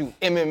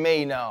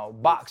 MMA now,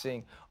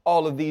 boxing,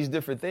 all of these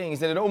different things,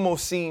 that it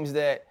almost seems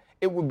that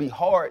it would be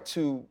hard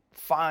to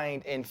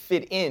find and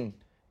fit in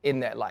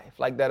that life.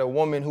 Like that a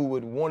woman who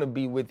would want to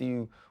be with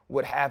you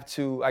would have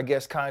to, I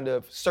guess, kind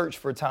of search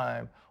for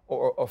time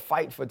or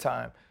fight for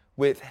time.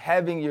 With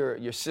having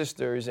your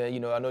sisters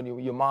and, I know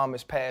your mom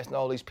has passed and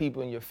all these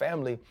people in your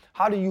family,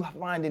 how do you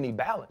find any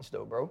balance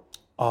though, bro?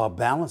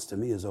 Balance to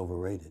me is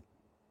overrated.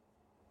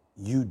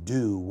 You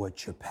do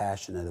what you're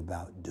passionate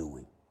about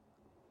doing.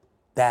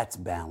 That's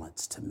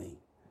balance to me.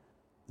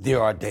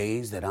 There are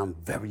days that I'm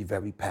very,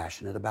 very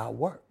passionate about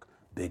work.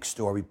 Big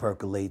story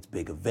percolates,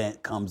 big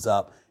event comes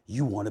up.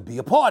 You want to be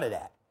a part of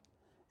that.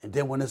 And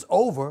then when it's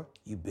over,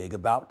 you big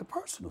about the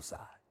personal side.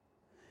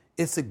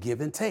 It's a give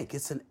and take.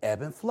 It's an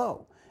ebb and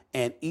flow.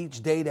 And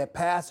each day that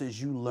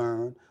passes, you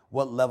learn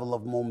what level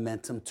of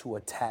momentum to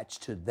attach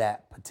to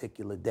that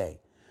particular day.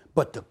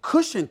 But the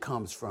cushion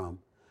comes from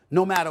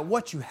no matter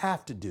what you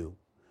have to do,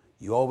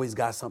 you always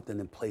got something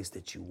in place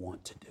that you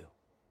want to do.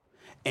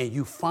 And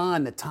you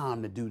find the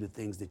time to do the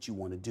things that you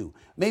want to do.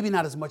 Maybe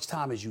not as much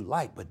time as you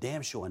like, but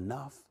damn sure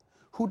enough.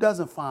 Who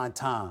doesn't find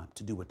time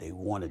to do what they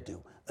want to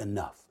do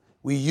enough?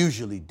 We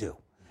usually do.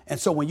 And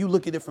so when you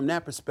look at it from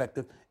that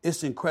perspective,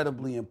 it's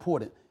incredibly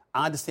important.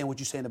 I understand what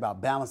you're saying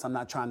about balance. I'm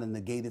not trying to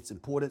negate its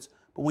importance.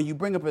 But when you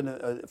bring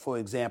up, for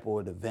example,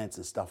 at events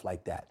and stuff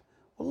like that,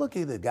 well, look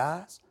at it,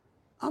 guys.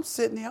 I'm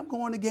sitting there, I'm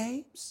going to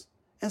games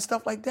and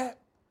stuff like that.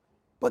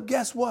 But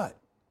guess what?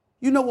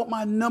 You know what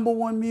my number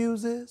one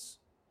muse is?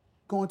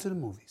 Going to the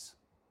movies.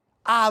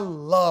 I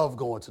love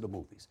going to the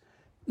movies.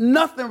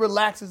 Nothing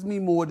relaxes me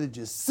more than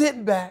just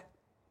sitting back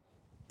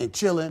and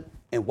chilling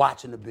and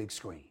watching the big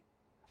screen.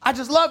 I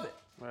just love it.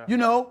 Yeah. You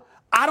know,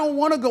 I don't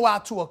want to go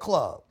out to a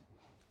club.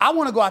 I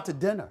want to go out to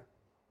dinner.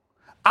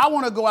 I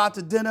want to go out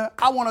to dinner.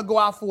 I want to go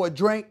out for a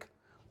drink.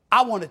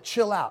 I want to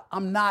chill out.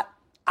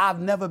 I've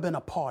never been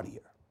a partier.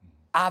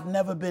 I've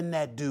never been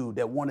that dude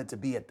that wanted to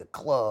be at the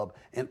club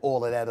and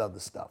all of that other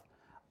stuff.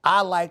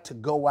 I like to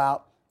go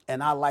out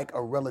and I like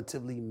a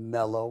relatively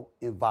mellow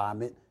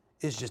environment.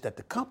 It's just that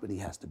the company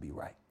has to be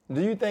right.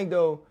 Do you think,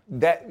 though,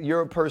 that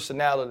your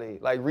personality,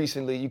 like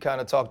recently you kind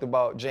of talked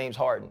about James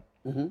Harden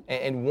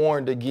and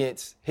warned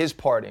against his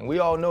partying. We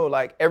all know,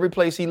 like, every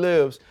place he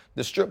lives,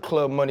 the strip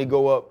club money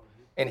go up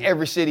in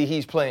every city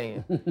he's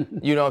playing.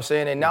 You know what I'm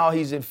saying? And now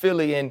he's in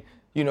Philly, and,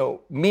 you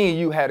know, me and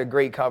you had a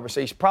great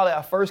conversation. Probably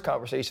our first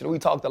conversation, we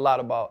talked a lot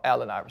about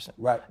Allen Iverson.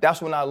 Right.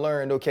 That's when I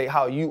learned, okay,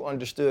 how you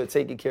understood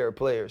taking care of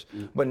players.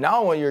 But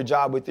now on your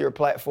job with your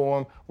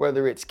platform,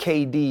 whether it's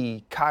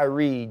KD,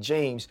 Kyrie,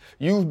 James,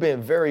 you've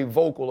been very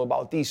vocal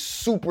about these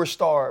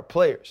superstar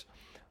players.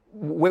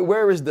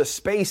 Where is the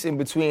space in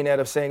between that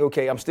of saying,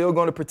 okay, I'm still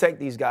going to protect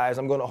these guys,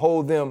 I'm going to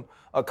hold them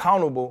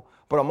accountable,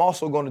 but I'm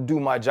also going to do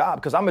my job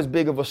because I'm as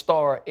big of a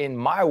star in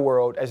my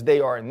world as they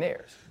are in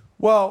theirs?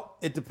 Well,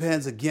 it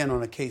depends, again,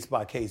 on a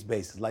case-by-case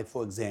basis. Like,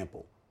 for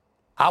example,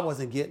 I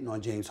wasn't getting on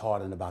James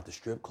Harden about the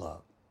strip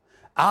club.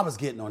 I was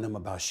getting on him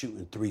about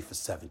shooting 3 for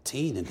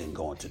 17 and then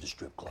going to the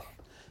strip club.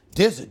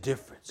 There's a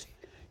difference.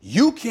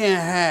 You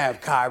can't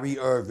have Kyrie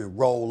Irving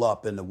roll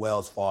up in the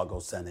Wells Fargo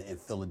Center in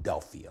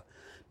Philadelphia.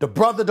 The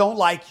brother don't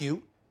like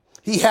you.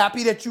 He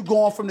happy that you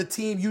gone from the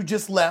team you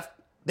just left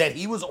that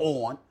he was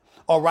on,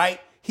 all right?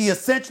 He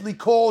essentially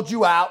called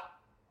you out.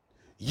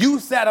 You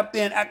sat up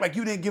there and act like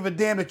you didn't give a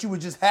damn, that you were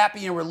just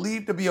happy and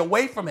relieved to be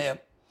away from him.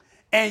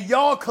 And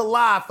y'all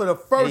collide for the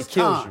first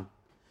time. You.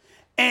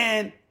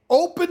 And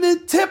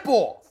opening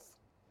tip-off,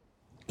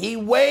 he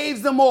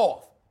waves them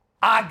off.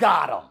 I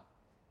got him.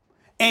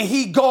 And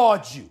he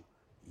guards you.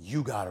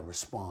 You got to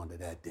respond to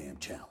that damn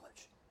challenge.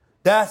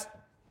 That's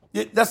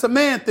a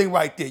man thing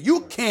right there.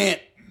 You can't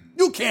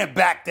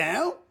back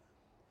down.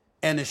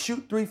 And to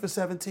shoot 3 for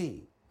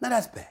 17, now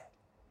that's bad.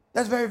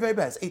 That's very, very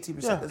bad. It's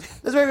 18%. Yeah.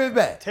 That's very, very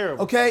bad.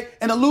 Terrible. Okay?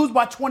 And to lose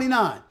by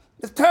 29,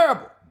 it's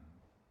terrible.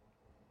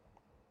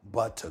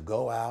 But to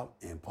go out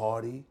and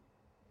party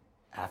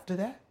after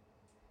that?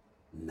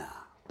 Nah.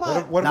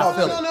 But what about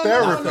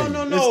therapy?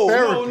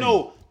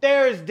 No.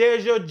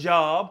 There's your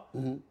job.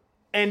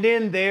 And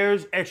then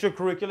there's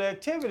extracurricular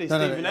activities,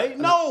 Stephen A.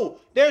 No,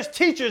 there's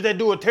teachers that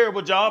do a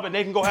terrible job and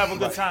they can go have a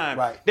good time.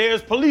 Right.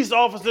 There's police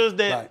officers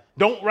that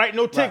don't write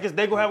no tickets.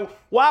 They go have.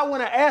 Why,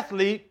 when an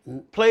athlete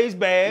plays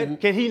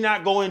bad, can he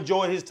not go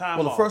enjoy his time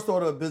off? Well, the first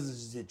order of business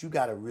is that you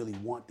got to really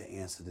want the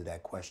answer to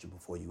that question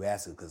before you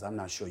ask it, because I'm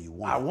not sure you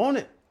want it. I want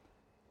it.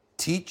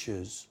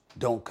 Teachers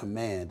don't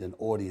command an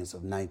audience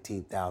of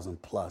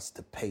 19,000 plus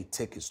to pay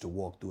tickets to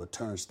walk through a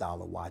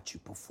turnstile and watch you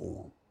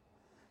perform.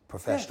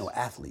 Professional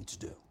athletes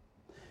do.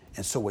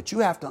 And so what you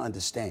have to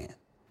understand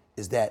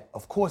is that,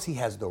 of course, he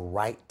has the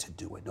right to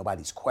do it.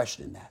 Nobody's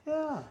questioning that.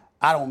 Yeah.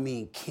 I don't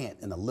mean can't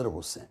in a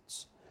literal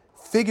sense.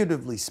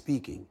 Figuratively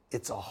speaking,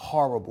 it's a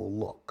horrible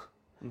look.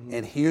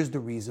 And here's the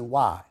reason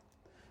why.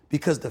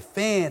 Because the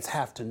fans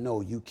have to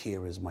know you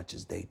care as much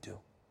as they do.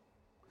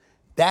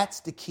 That's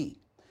the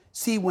key.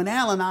 See, when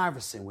Allen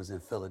Iverson was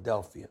in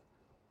Philadelphia,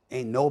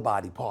 ain't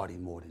nobody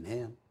partied more than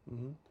him.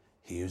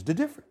 Here's the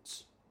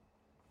difference.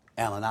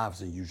 Allen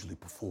Iverson usually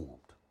performed.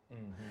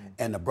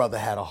 And the brother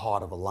had a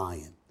heart of a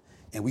lion.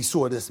 And we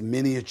saw this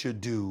miniature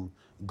dude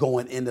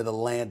going into the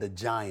land of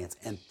giants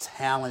and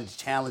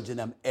challenging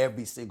them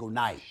every single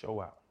night.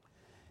 Show out.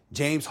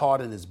 James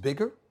Harden is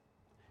bigger.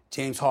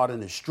 James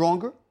Harden is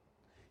stronger.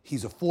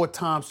 He's a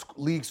 4-time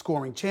league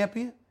scoring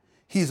champion.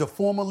 He's a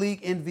former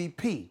league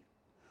MVP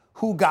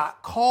who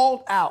got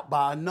called out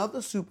by another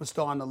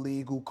superstar in the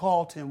league who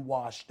called him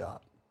washed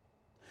up.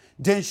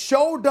 Then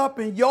showed up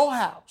in your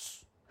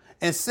house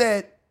and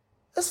said,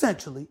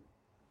 essentially,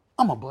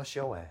 I'm going to bust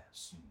your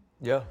ass.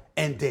 Yeah.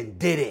 And then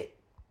did it.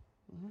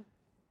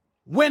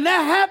 When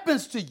that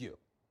happens to you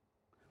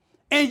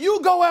and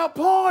you go out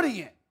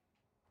partying,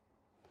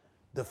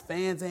 the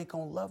fans ain't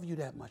going to love you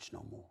that much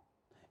no more.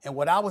 And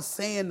what I was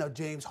saying to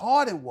James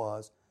Harden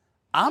was,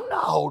 I'm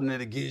not holding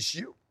it against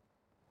you.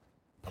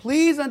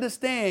 Please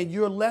understand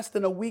you're less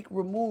than a week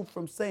removed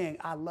from saying,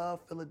 I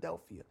love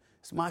Philadelphia.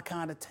 It's my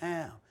kind of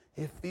town.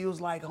 It feels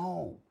like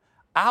home.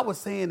 I was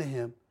saying to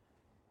him,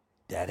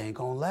 that ain't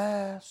gonna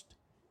last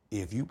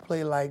if you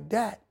play like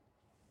that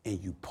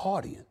and you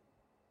partying.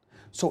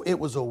 So it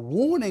was a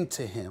warning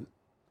to him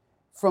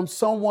from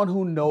someone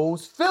who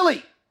knows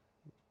Philly.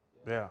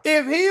 Yeah.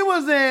 If he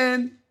was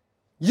in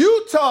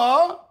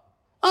Utah,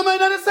 I might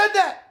not have said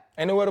that.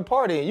 Ain't nowhere to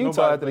party in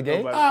Utah after the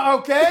game.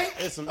 Okay.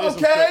 It's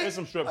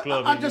some strip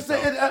clubs. I'm just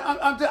saying.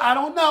 I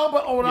don't know,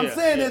 but what I'm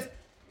saying is,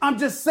 I'm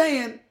just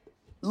saying.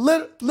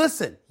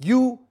 Listen,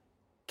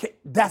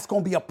 that's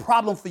gonna be a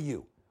problem for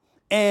you.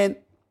 And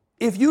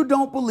if you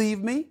don't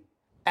believe me,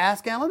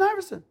 ask Allen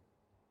Iverson.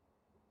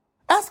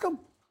 Ask him.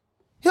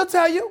 He'll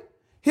tell you.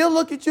 He'll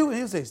look at you and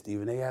he'll say,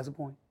 Stephen A. has a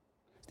point.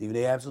 Stephen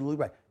A. absolutely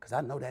right. Because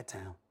I know that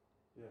town.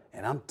 Yeah.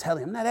 And I'm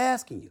telling you, I'm not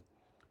asking you.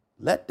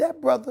 Let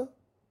that brother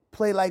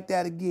play like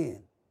that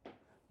again.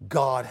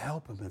 God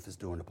help him if it's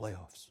during the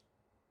playoffs.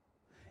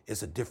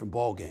 It's a different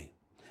ball game.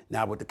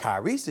 Now with the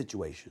Kyrie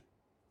situation,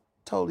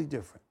 totally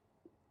different.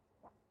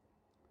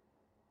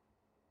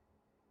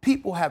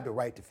 People have the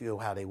right to feel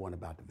how they want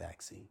about the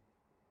vaccine.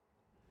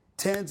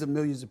 Tens of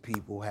millions of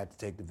people had to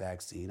take the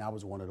vaccine. I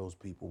was one of those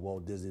people.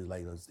 Walt Disney was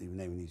like, Stephen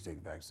A. needs to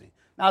take the vaccine.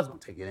 Now, I was going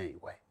to take it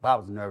anyway, but I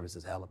was nervous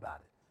as hell about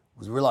it.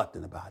 Was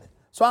reluctant about it.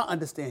 So I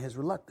understand his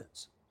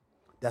reluctance.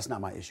 That's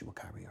not my issue with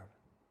Kyrie Irving.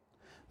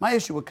 My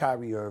issue with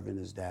Kyrie Irving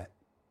is that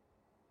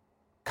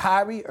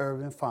Kyrie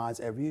Irving finds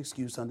every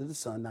excuse under the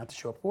sun not to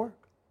show up for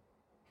work.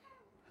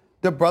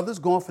 The brother's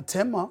gone for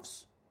 10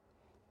 months.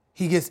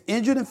 He gets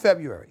injured in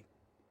February.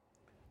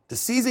 The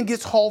season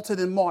gets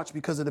halted in March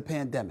because of the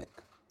pandemic.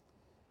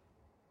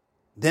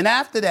 Then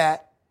after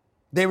that,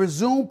 they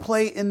resume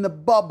play in the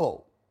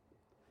bubble.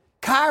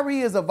 Kyrie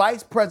is a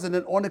vice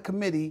president on the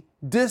committee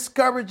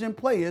discouraging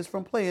players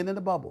from playing in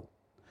the bubble,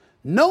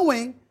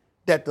 knowing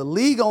that the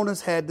league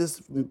owners had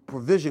this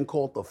provision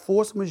called the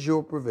force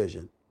majeure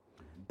provision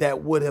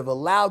that would have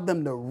allowed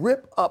them to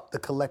rip up the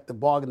collective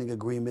bargaining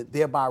agreement,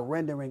 thereby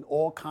rendering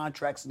all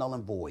contracts null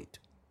and void.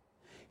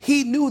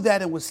 He knew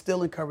that and was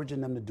still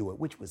encouraging them to do it,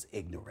 which was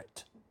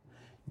ignorant.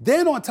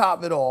 Then on top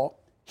of it all,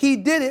 he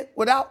did it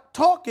without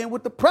talking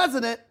with the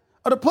president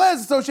of the Players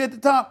Association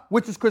at the time,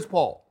 which was Chris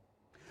Paul.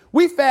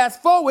 We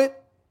fast forward,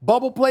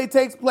 bubble play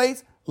takes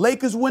place,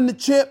 Lakers win the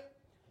chip,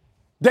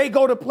 they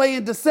go to play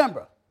in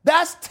December.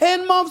 That's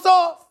 10 months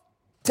off.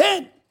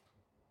 10.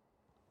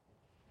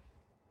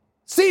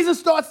 Season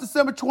starts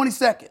December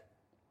 22nd.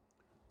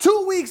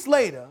 2 weeks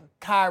later,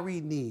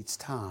 Kyrie needs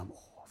time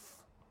off.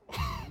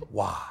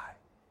 Why?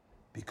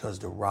 Because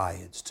the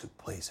riots took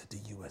place at the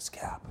U.S.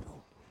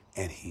 Capitol,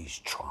 and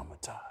he's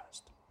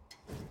traumatized.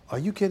 Are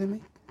you kidding me?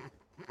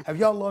 Have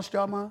y'all lost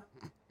y'all mind?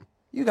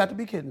 You got to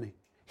be kidding me.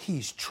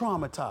 He's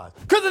traumatized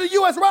because of the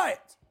U.S.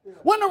 riots.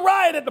 When the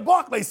riot at the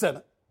Barclays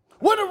Center,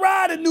 when the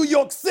riot in New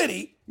York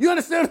City, you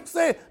understand what I'm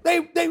saying?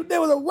 There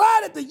was a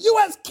riot at the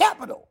U.S.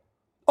 Capitol,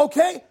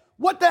 okay?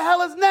 What the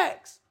hell is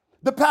next?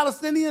 The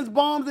Palestinians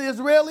bombed the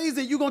Israelis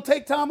and you gonna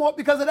take time off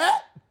because of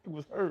that? He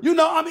was hurt. You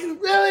know, I mean,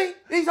 really?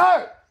 He's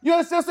hurt. You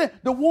understand what I'm saying?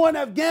 The war in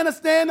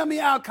Afghanistan, I mean,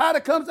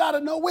 Al-Qaeda comes out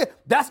of nowhere.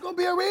 That's gonna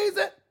be a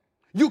reason.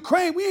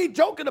 Ukraine, we ain't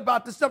joking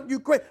about this stuff.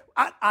 Ukraine,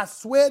 I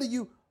swear to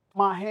you,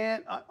 my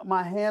hand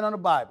on the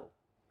Bible.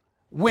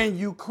 When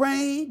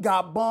Ukraine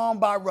got bombed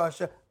by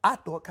Russia, I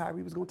thought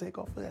Kyrie was gonna take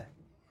off for that.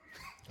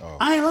 Oh.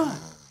 I ain't lying.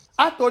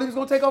 I thought he was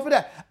gonna take off for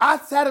that. I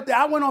sat up there,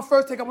 I went on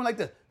first take, I went like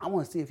this. I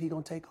wanna see if he's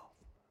gonna take off.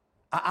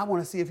 I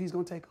wanna see if he's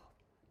gonna take off.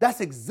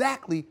 That's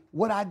exactly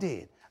what I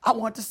did. I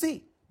want to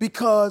see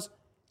because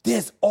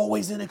there's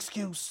always an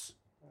excuse.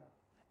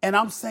 And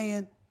I'm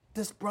saying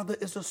this brother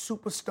is a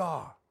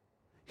superstar.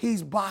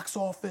 He's box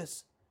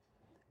office.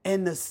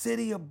 And the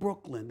city of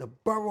Brooklyn, the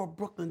borough of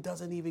Brooklyn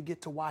doesn't even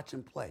get to watch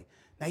him play.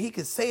 Now he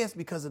could say it's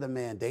because of the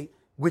mandate,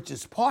 which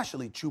is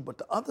partially true, but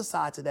the other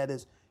side to that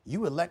is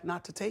you elect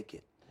not to take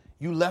it.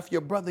 You left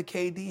your brother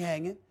KD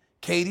hanging.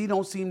 KD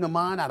don't seem to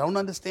mind. I don't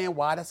understand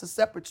why. That's a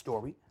separate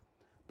story.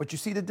 But you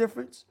see the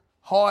difference?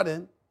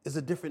 Harden is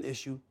a different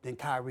issue than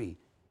Kyrie.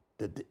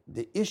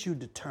 The issue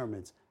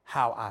determines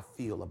how I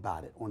feel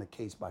about it on a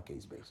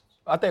case-by-case basis.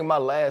 I think my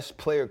last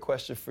player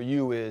question for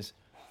you is,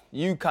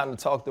 you kind of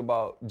talked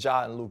about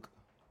Ja and Luka,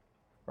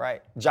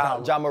 right?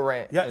 Ja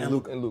Morant and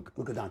Luka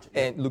Doncic.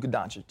 And Luka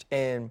Doncic.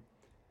 And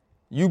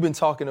you've been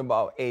talking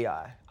about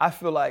AI. I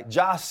feel like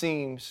Ja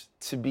seems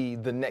to be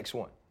the next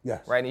one.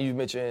 Yes. Right? And you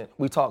mentioned,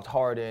 we talked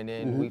Harden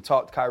and we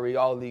talked Kyrie,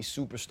 all these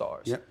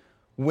superstars. Yep.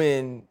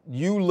 When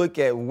you look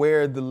at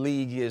where the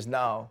league is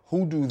now,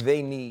 who do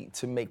they need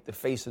to make the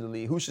face of the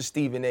league? Who should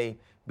Stephen A.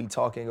 be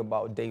talking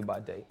about day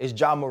by day? Is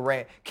Ja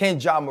Morant, can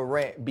Ja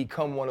Morant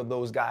become one of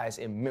those guys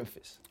in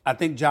Memphis? I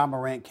think Ja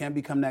Morant can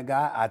become that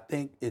guy. I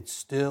think it's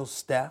still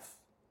Steph,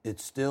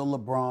 it's still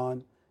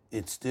LeBron,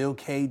 it's still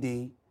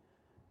KD,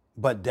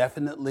 but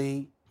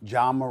definitely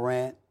Ja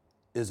Morant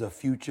is a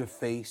future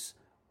face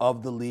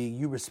of the league.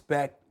 You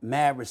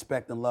mad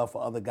respect and love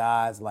for other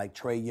guys like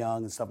Trae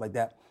Young and stuff like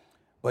that.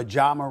 But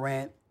Ja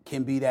Morant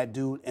can be that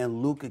dude,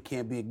 and Luka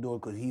can't be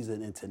ignored because he's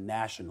an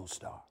international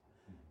star,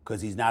 because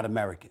he's not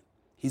American.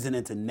 He's an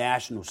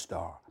international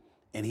star,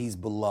 and he's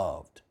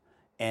beloved.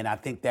 And I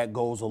think that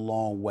goes a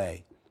long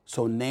way.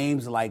 So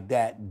names like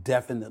that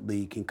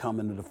definitely can come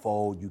into the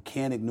fold. You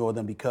can't ignore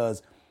them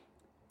because,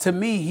 to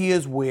me,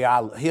 here's what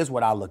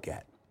I look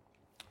at.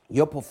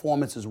 Your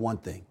performance is one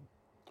thing.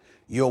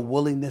 Your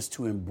willingness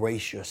to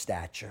embrace your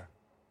stature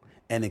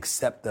and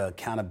accept the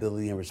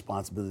accountability and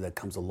responsibility that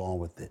comes along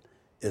with it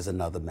is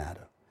another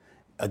matter.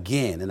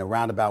 Again, in a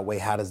roundabout way,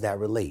 how does that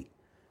relate?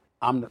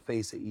 I'm the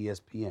face of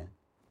ESPN.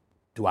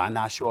 Do I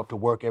not show up to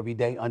work every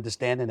day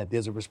understanding that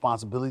there's a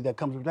responsibility that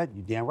comes with that?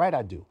 You're damn right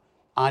I do.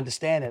 I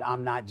understand that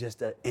I'm not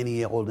just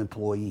any old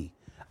employee.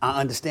 I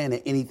understand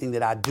that anything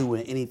that I do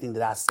and anything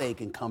that I say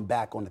can come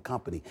back on the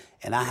company.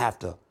 And I have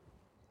to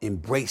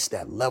embrace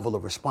that level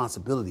of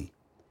responsibility.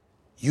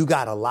 You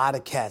got a lot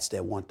of cats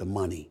that want the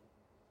money.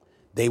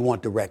 They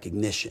want the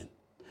recognition.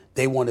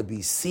 They want to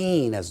be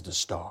seen as the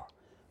star,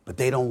 but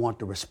they don't want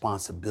the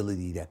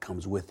responsibility that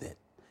comes with it.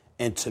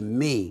 And to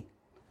me,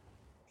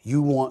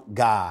 you want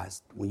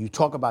guys, when you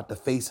talk about the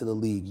face of the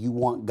league, you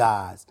want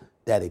guys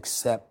that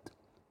accept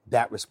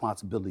that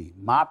responsibility.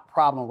 My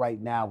problem right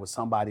now with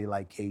somebody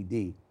like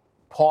KD,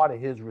 part of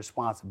his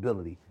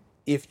responsibility,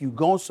 if you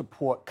go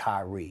support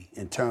Kyrie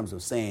in terms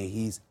of saying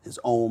he's his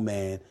own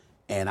man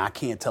and I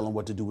can't tell him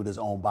what to do with his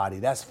own body,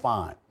 that's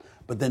fine.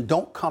 But then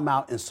don't come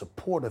out in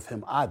support of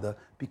him either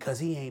because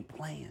he ain't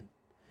playing.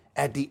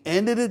 At the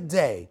end of the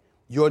day,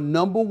 your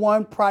number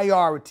one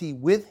priority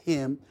with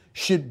him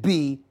should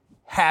be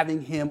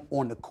having him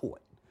on the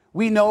court.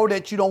 We know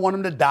that you don't want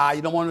him to die.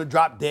 You don't want him to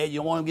drop dead. You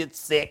don't want him to get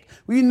sick.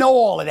 We know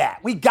all of that.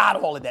 We got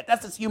all of that.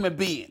 That's just human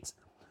beings.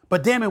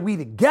 But damn it, we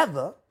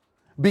together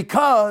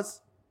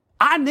because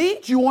I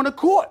need you on the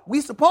court.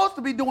 We supposed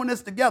to be doing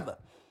this together.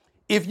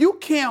 If you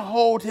can't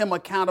hold him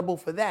accountable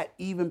for that,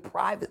 even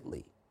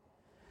privately,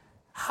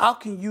 how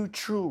can you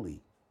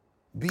truly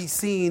be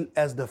seen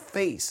as the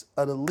face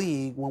of the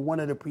league when one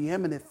of the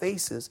preeminent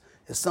faces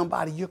is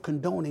somebody you're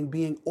condoning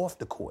being off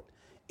the court?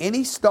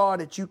 Any star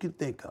that you can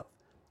think of,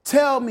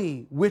 tell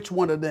me which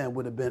one of them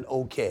would have been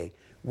okay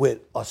with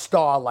a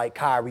star like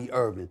Kyrie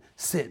Irving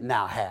sitting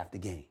out half the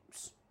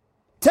games.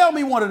 Tell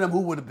me one of them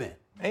who would have been.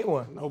 Ain't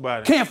one.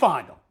 Nobody. Can't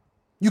find them.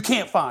 You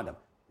can't find them.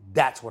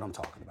 That's what I'm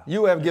talking about.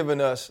 You have given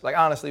us, like,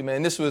 honestly,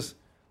 man, this was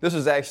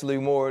actually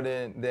more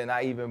than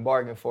I even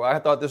bargained for. I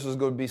thought this was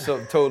going to be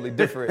something totally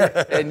different.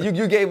 And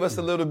you gave us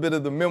a little bit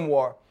of the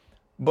memoir.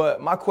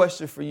 But my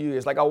question for you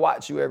is, like, I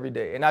watch you every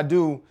day, and I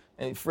do,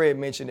 and Fred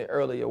mentioned it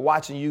earlier,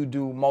 watching you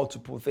do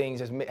multiple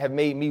things have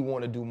made me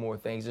want to do more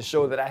things and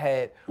show that I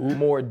had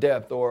more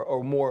depth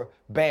or more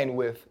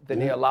bandwidth than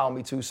they allow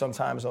me to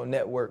sometimes on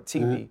network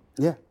TV.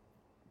 Yeah.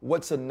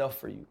 What's enough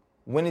for you?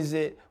 When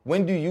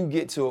do you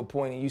get to a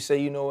point and you say,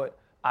 you know what,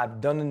 I've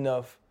done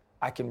enough,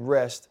 I can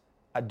rest,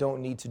 I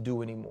don't need to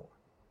do anymore?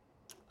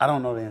 I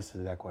don't know the answer to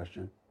that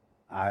question.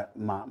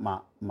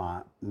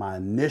 My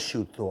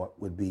initial thought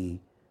would be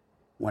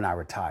when I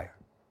retire.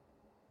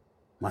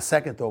 My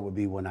second thought would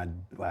be when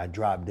I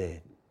drop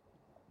dead.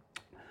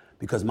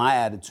 Because my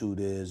attitude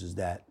is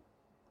that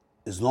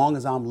as long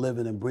as I'm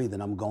living and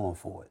breathing, I'm going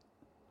for it.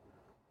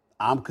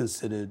 I'm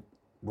considered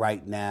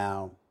right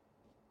now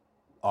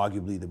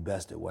arguably the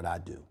best at what I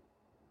do.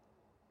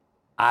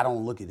 I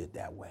don't look at it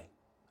that way.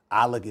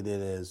 I look at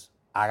it as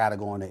I got to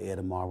go on the air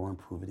tomorrow and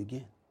prove it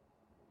again.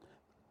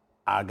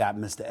 I got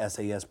Mr.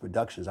 SAS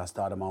Productions. I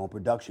started my own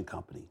production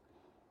company.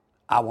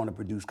 I want to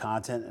produce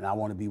content, and I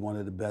want to be one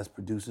of the best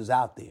producers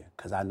out there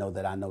because I know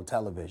that I know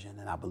television,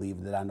 and I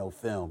believe that I know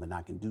film, and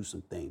I can do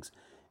some things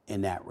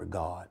in that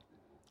regard.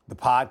 The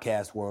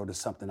podcast world is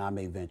something I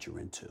may venture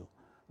into.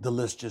 The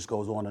list just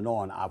goes on and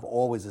on. I've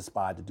always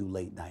aspired to do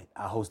late night.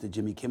 I hosted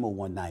Jimmy Kimmel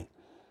one night,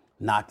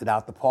 knocked it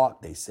out the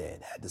park, they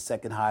said, had the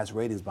second highest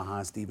ratings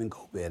behind Stephen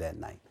Colbert that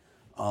night.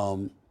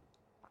 And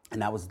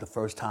that was the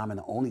first time and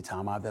the only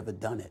time I've ever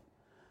done it.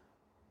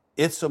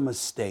 It's a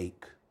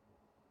mistake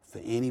for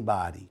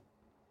anybody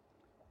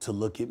to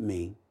look at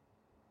me,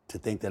 to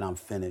think that I'm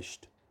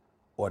finished,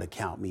 or to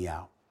count me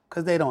out,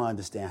 because they don't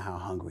understand how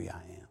hungry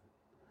I am.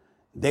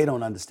 They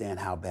don't understand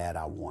how bad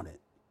I want it.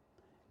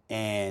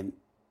 And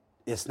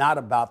it's not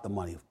about the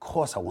money. Of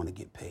course I want to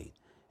get paid.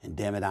 And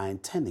damn it, I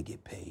intend to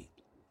get paid.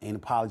 Ain't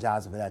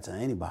apologizing for that to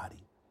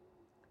anybody.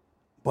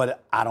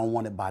 But I don't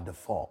want it by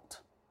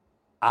default.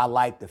 I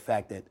like the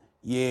fact that,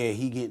 yeah,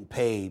 he getting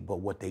paid, but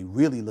what they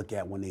really look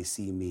at when they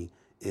see me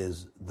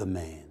is the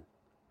man.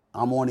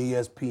 I'm on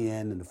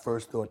ESPN, and the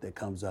first thought that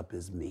comes up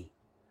is me,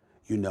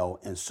 you know?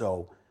 And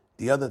so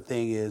the other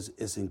thing is,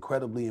 it's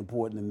incredibly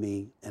important to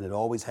me, and it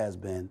always has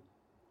been,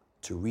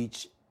 to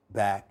reach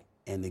back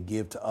and to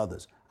give to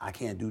others. I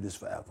can't do this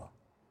forever.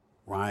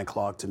 Ryan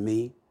Clark, to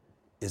me,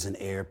 is an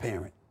heir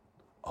apparent,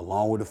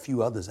 along with a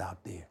few others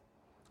out there.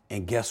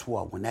 And guess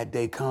what? When that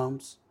day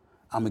comes,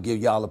 I'm going to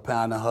give y'all a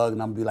pound and a hug,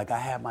 and I'm going to be like, I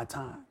have my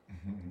time.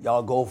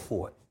 Y'all go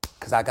for it,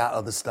 because I got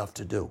other stuff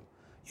to do.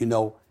 You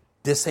know,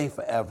 this ain't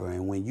forever.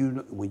 And when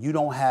you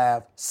don't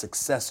have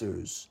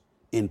successors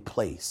in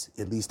place,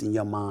 at least in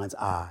your mind's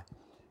eye,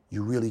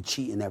 you're really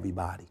cheating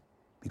everybody.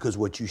 Because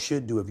what you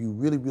should do, if you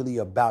really, really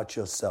about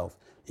yourself,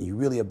 and you're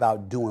really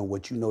about doing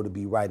what you know to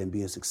be right and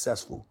being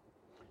successful,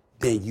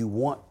 then you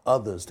want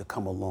others to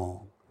come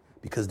along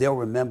because they'll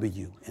remember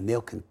you and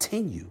they'll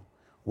continue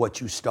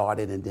what you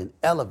started and then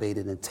elevate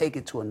it and take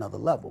it to another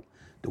level.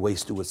 The way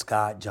Stuart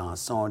Scott, John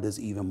Saunders,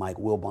 even Mike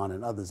Wilbon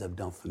and others have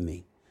done for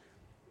me.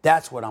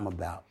 That's what I'm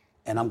about,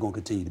 and I'm going to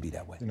continue to be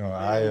that way. You know,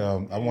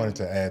 I wanted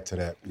to add to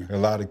that. There are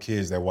a lot of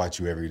kids that watch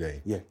you every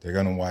day. Yeah. They're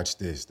going to watch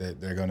this. They're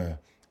going to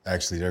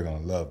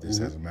love this,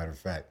 as a matter of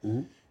fact.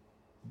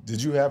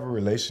 Did you have a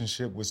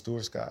relationship with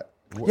Stuart Scott?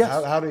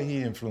 Yes. How did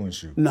he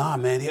influence you? Nah,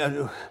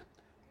 man.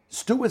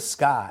 Stuart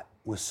Scott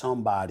was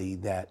somebody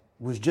that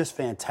was just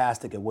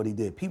fantastic at what he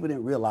did. People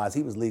didn't realize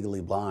he was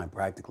legally blind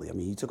practically. I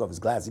mean, he took off his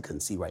glasses, he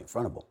couldn't see right in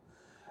front of him.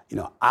 You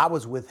know, I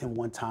was with him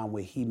one time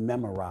where he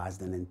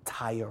memorized an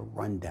entire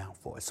rundown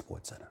for a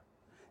sports center.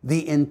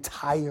 The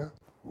entire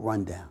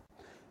rundown.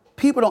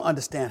 People don't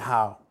understand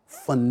how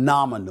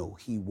phenomenal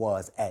he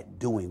was at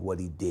doing what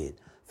he did.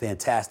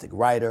 Fantastic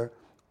writer,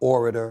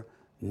 orator,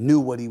 knew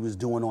what he was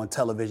doing on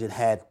television,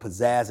 had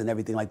pizzazz and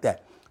everything like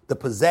that. The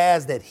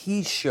pizzazz that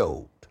he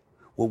showed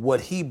with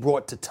what he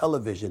brought to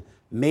television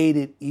made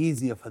it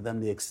easier for them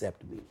to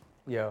accept me.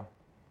 Yeah.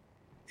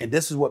 And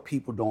this is what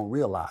people don't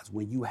realize.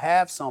 When you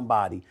have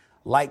somebody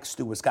like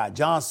Stuart Scott,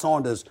 John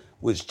Saunders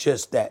was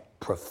just that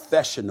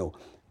professional,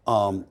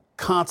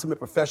 consummate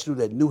professional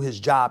that knew his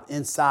job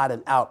inside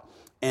and out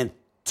and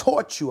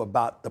taught you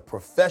about the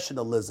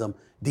professionalism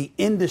the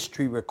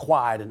industry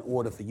required in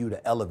order for you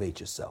to elevate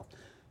yourself.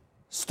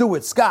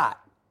 Stuart Scott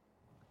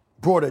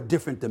brought a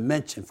different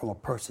dimension from a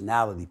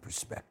personality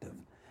perspective.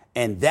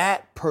 And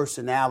that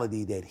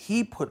personality that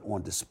he put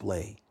on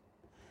display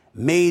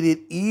made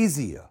it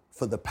easier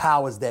for the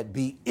powers that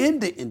be in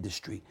the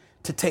industry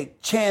to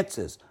take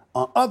chances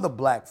on other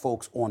black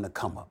folks on the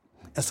come up.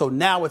 And so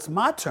now it's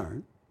my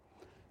turn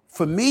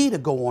for me to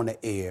go on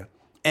the air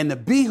and to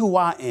be who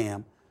I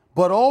am,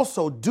 but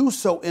also do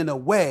so in a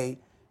way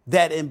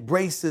that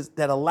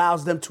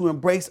allows them to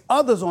embrace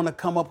others on the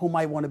come up who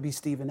might want to be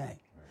Stephen A.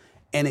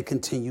 And it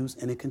continues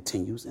and it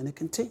continues and it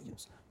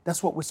continues.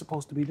 That's what we're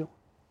supposed to be doing.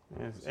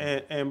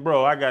 Yes. And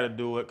bro, I got to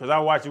do it because I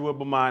watched you with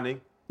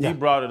Bomani. Yeah. He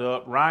brought it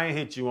up. Ryan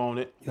hit you on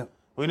it. Yep.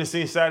 We done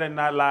seen Saturday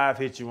Night Live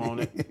hit you on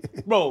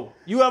it. Bro,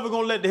 you ever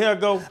gonna let the hair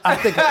go? I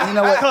think, you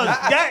know what?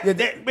 Because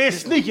that man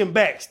sneaking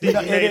back,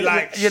 Stephen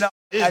A.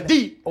 It's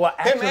deep. Well,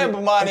 actually, Him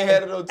and Bomani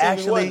had it on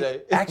TV one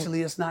day.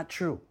 Actually, it's not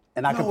true.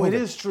 And I can No, prove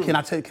it is true. Can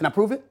I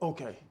prove it?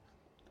 Okay.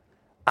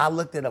 I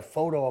looked at a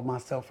photo of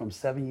myself from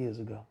 7 years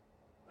ago.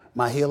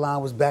 My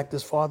hairline was back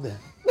this far then.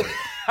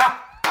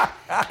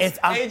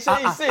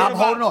 I'm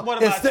holding on.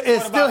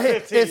 It's still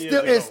here.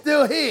 It's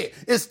still here.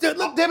 It's still.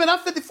 Look, damn it, I'm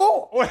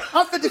 54.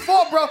 I'm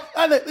 54, bro.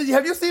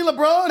 Have you seen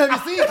LeBron? Have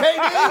you seen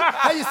KD?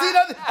 Have you seen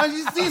others? Have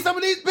you seen some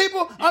of these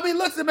people? I mean,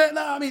 listen, man.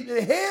 I mean,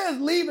 the hair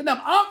is leaving them.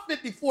 I'm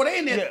 54. They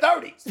in their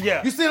 30s.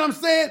 Yeah. You see what I'm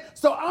saying?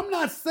 So I'm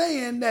not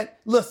saying that.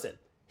 Listen,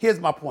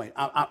 here's my point.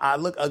 I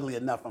look ugly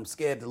enough. I'm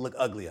scared to look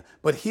uglier.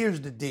 But here's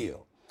the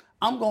deal.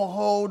 I'm gonna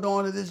hold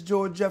on to this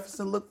George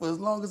Jefferson look for as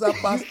long as I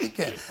possibly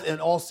can. In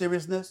all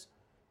seriousness,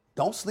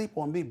 don't sleep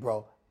on me,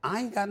 bro.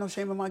 I ain't got no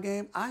shame in my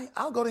game.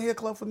 I'll go to Hair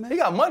Club for Men. He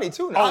got money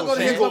too now. I'll go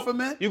to Hair Club for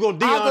Men. You gonna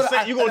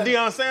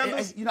Deion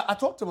Sanders? You know, I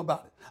talked to him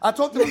about it. I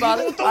talked to him about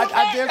it.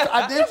 I damn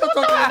sure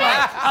talked to him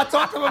about it. I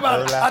talked to him about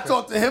it. I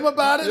talked to him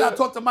about it. I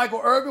talked to Michael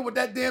Irvin with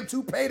that damn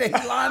toupee that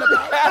he lied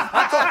about.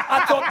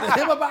 I talked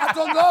to him about it. I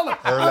talked to all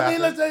of them. I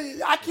mean,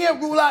 listen, I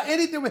can't rule out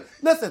anything.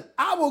 Listen,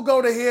 I will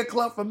go to Hair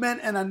Club for Men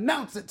and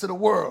announce it to to the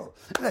world.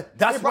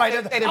 That's right.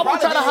 I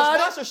won't try to hide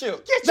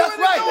it. That's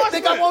right.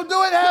 Think I won't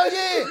do it? Hell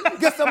yeah.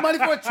 Get some money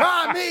for it.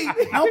 Try me.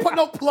 I don't put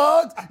no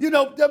plugs,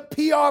 the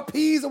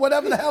PRPs or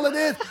whatever the hell it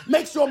is.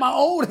 Make sure my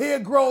own hair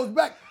grows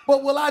back.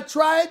 But will I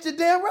try it? You're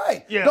damn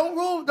right. Yeah. Don't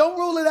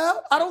rule it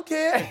out. I don't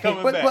care.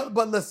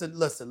 But listen.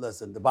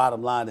 The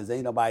bottom line is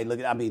ain't nobody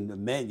looking. I mean, the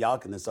men, y'all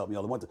can insult me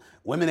all they want to.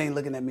 Women ain't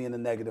looking at me in a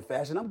negative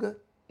fashion. I'm good.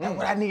 That's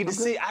what I need to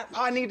see.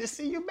 I need to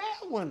see your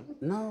bad one.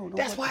 No.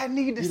 That's why I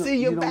need to see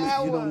your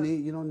bad one.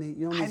 You don't need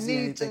to see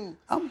anything. To.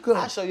 I'm good.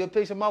 I'll show you a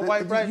picture of my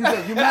wife right now.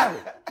 You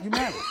married.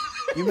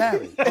 You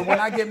married. But when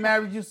I get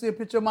married, you see a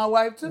picture of my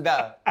wife too?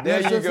 Nah,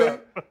 there you go.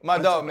 My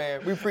dog,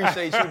 man. We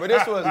appreciate you. But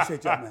this was,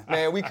 appreciate y'all,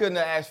 man. We couldn't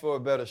have asked for a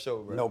better show,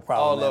 bro. No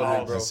problem, All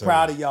man. of it, bro.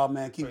 Proud of y'all,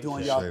 man. Keep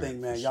doing y'all thing,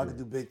 man. Y'all can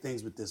do big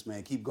things with this,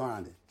 man. Keep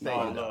grinding.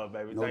 All love,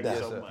 baby. No Thank doubt.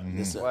 you so much.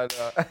 Yes, sir.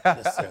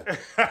 Yes,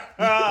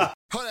 sir.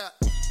 Hold up,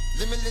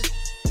 limitless.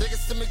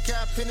 Niggas to me,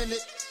 got pinning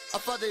it. I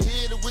fought the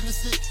head to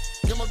witness it.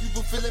 Got my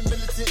people feeling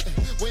militant.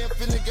 Way I'm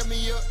feeling, got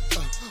me up.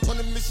 On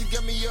the mission,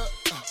 got me up.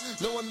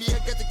 Knowing me,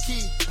 I got the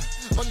key.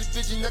 Only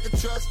vision I can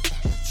trust.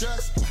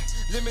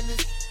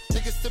 Limitless.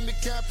 Niggas to me,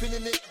 got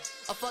pinning it.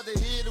 I fought the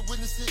head to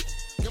witness it.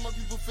 Got my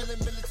people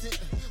feeling militant.